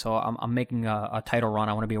boxing. So I'm making a title run.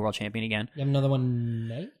 I want to be a world champion again. You have another one in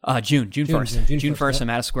May? June 1st. June 1st. Yep. I'm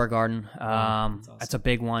at a Square Garden. Awesome. That's a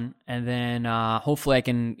big one. And then hopefully I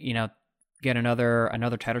can, get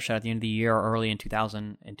another title shot at the end of the year or early in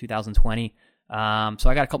 2020. So I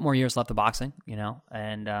got a couple more years left of boxing,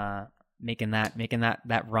 and making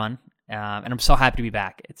that run. And I'm so happy to be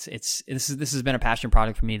back. This has been a passion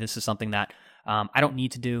project for me. This is something that I don't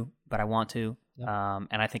need to do, but I want to. Yep.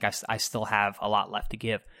 And I think I still have a lot left to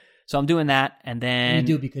give. So I'm doing that, and then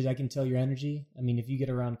you do, because I can tell your energy. I mean, if you get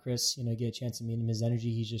around Chris, get a chance to meet him. His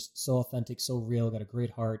energy, he's just so authentic, so real. Got a great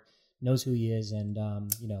heart, knows who he is, and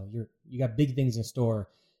you got big things in store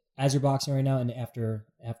as you're boxing right now, and after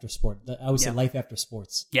sport. I always say life after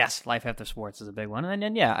sports. Yes, life after sports is a big one. And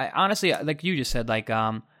then I honestly, like you just said, like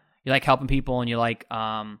you like helping people, and you like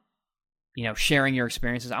sharing your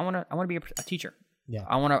experiences. I want to be a teacher. Yeah.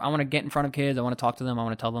 I want to get in front of kids. I want to talk to them. I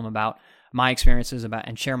want to tell them about my experiences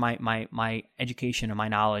and share my education and my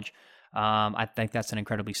knowledge. I think that's an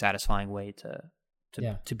incredibly satisfying way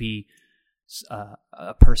to be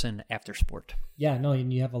a person after sport. Yeah, no,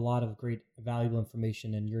 and you have a lot of great, valuable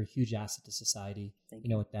information, and you're a huge asset to society. Thank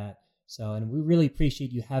you. With that. So, and we really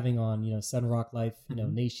appreciate you having on, Seven Rock Life,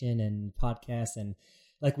 Nation and podcast. And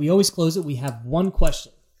like we always close it, we have one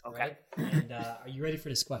question. Okay. Right? And are you ready for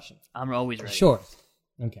this question? I'm always ready. Sure.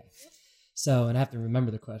 Okay. So, and I have to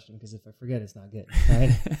remember the question because if I forget, it's not good. All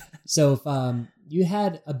right. So, if you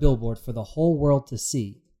had a billboard for the whole world to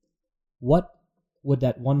see, what would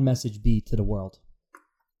that one message be to the world?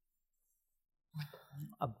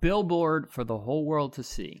 A billboard for the whole world to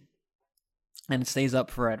see. And it stays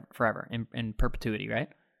up forever, in perpetuity, right?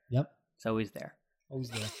 Yep. It's always there. Always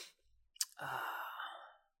there.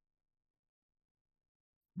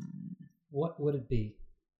 What would it be?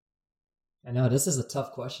 I know, this is a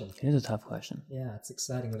tough question. It is a tough question. Yeah, it's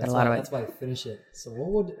exciting. That's why I finish it. So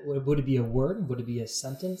would it be a word? Would it be a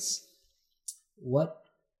sentence? What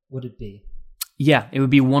would it be? Yeah, it would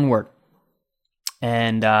be one word.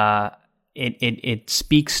 And it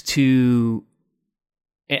speaks to...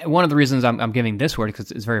 One of the reasons I'm giving this word because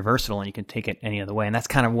it's very versatile and you can take it any other way. And that's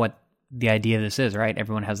kind of what the idea of this is, right?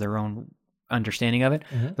 Everyone has their own understanding of it.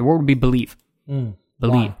 Mm-hmm. The word would be believe. Believe.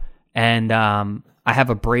 Wow. And I have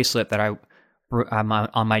a bracelet that I'm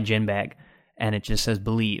on my gym bag, and it just says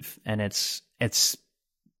believe. And it's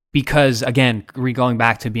because, again, going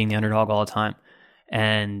back to being the underdog all the time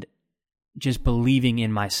and just believing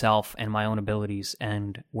in myself and my own abilities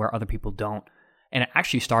and where other people don't. And it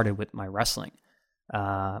actually started with my wrestling.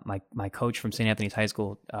 My coach from St. Anthony's High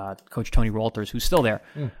School, Coach Tony Walters, who's still there,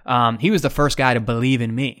 he was the first guy to believe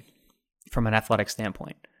in me from an athletic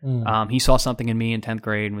standpoint. He saw something in me in 10th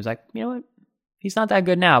grade and was like, you know what, he's not that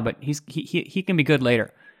good now, but he can be good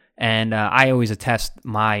later. And I always attest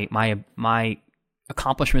my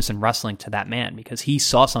accomplishments in wrestling to that man because he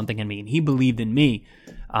saw something in me and he believed in me.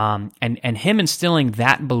 And him instilling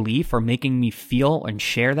that belief or making me feel and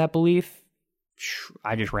share that belief,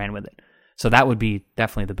 I just ran with it. So that would be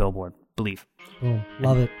definitely the billboard, believe. Boom.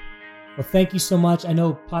 Love it. Well, thank you so much. I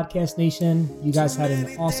know Podcast Nation, you guys had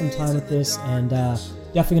an awesome time with this and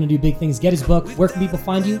definitely going to do big things. Get his book. Where can people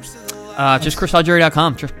find you? Just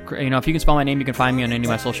chrisalgeri.com. Just, if you can spell my name, you can find me on any of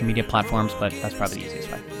my social media platforms, but that's probably the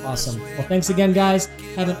easiest way. Awesome. Well, thanks again, guys.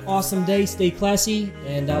 Have an awesome day. Stay classy,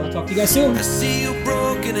 and we'll talk to you guys soon. I see you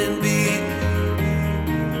broken and beat,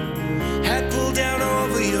 head pulled down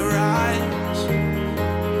over your eyes.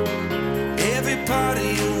 Every part of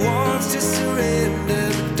you wants to surrender,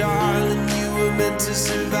 but darling, you were meant to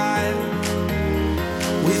survive.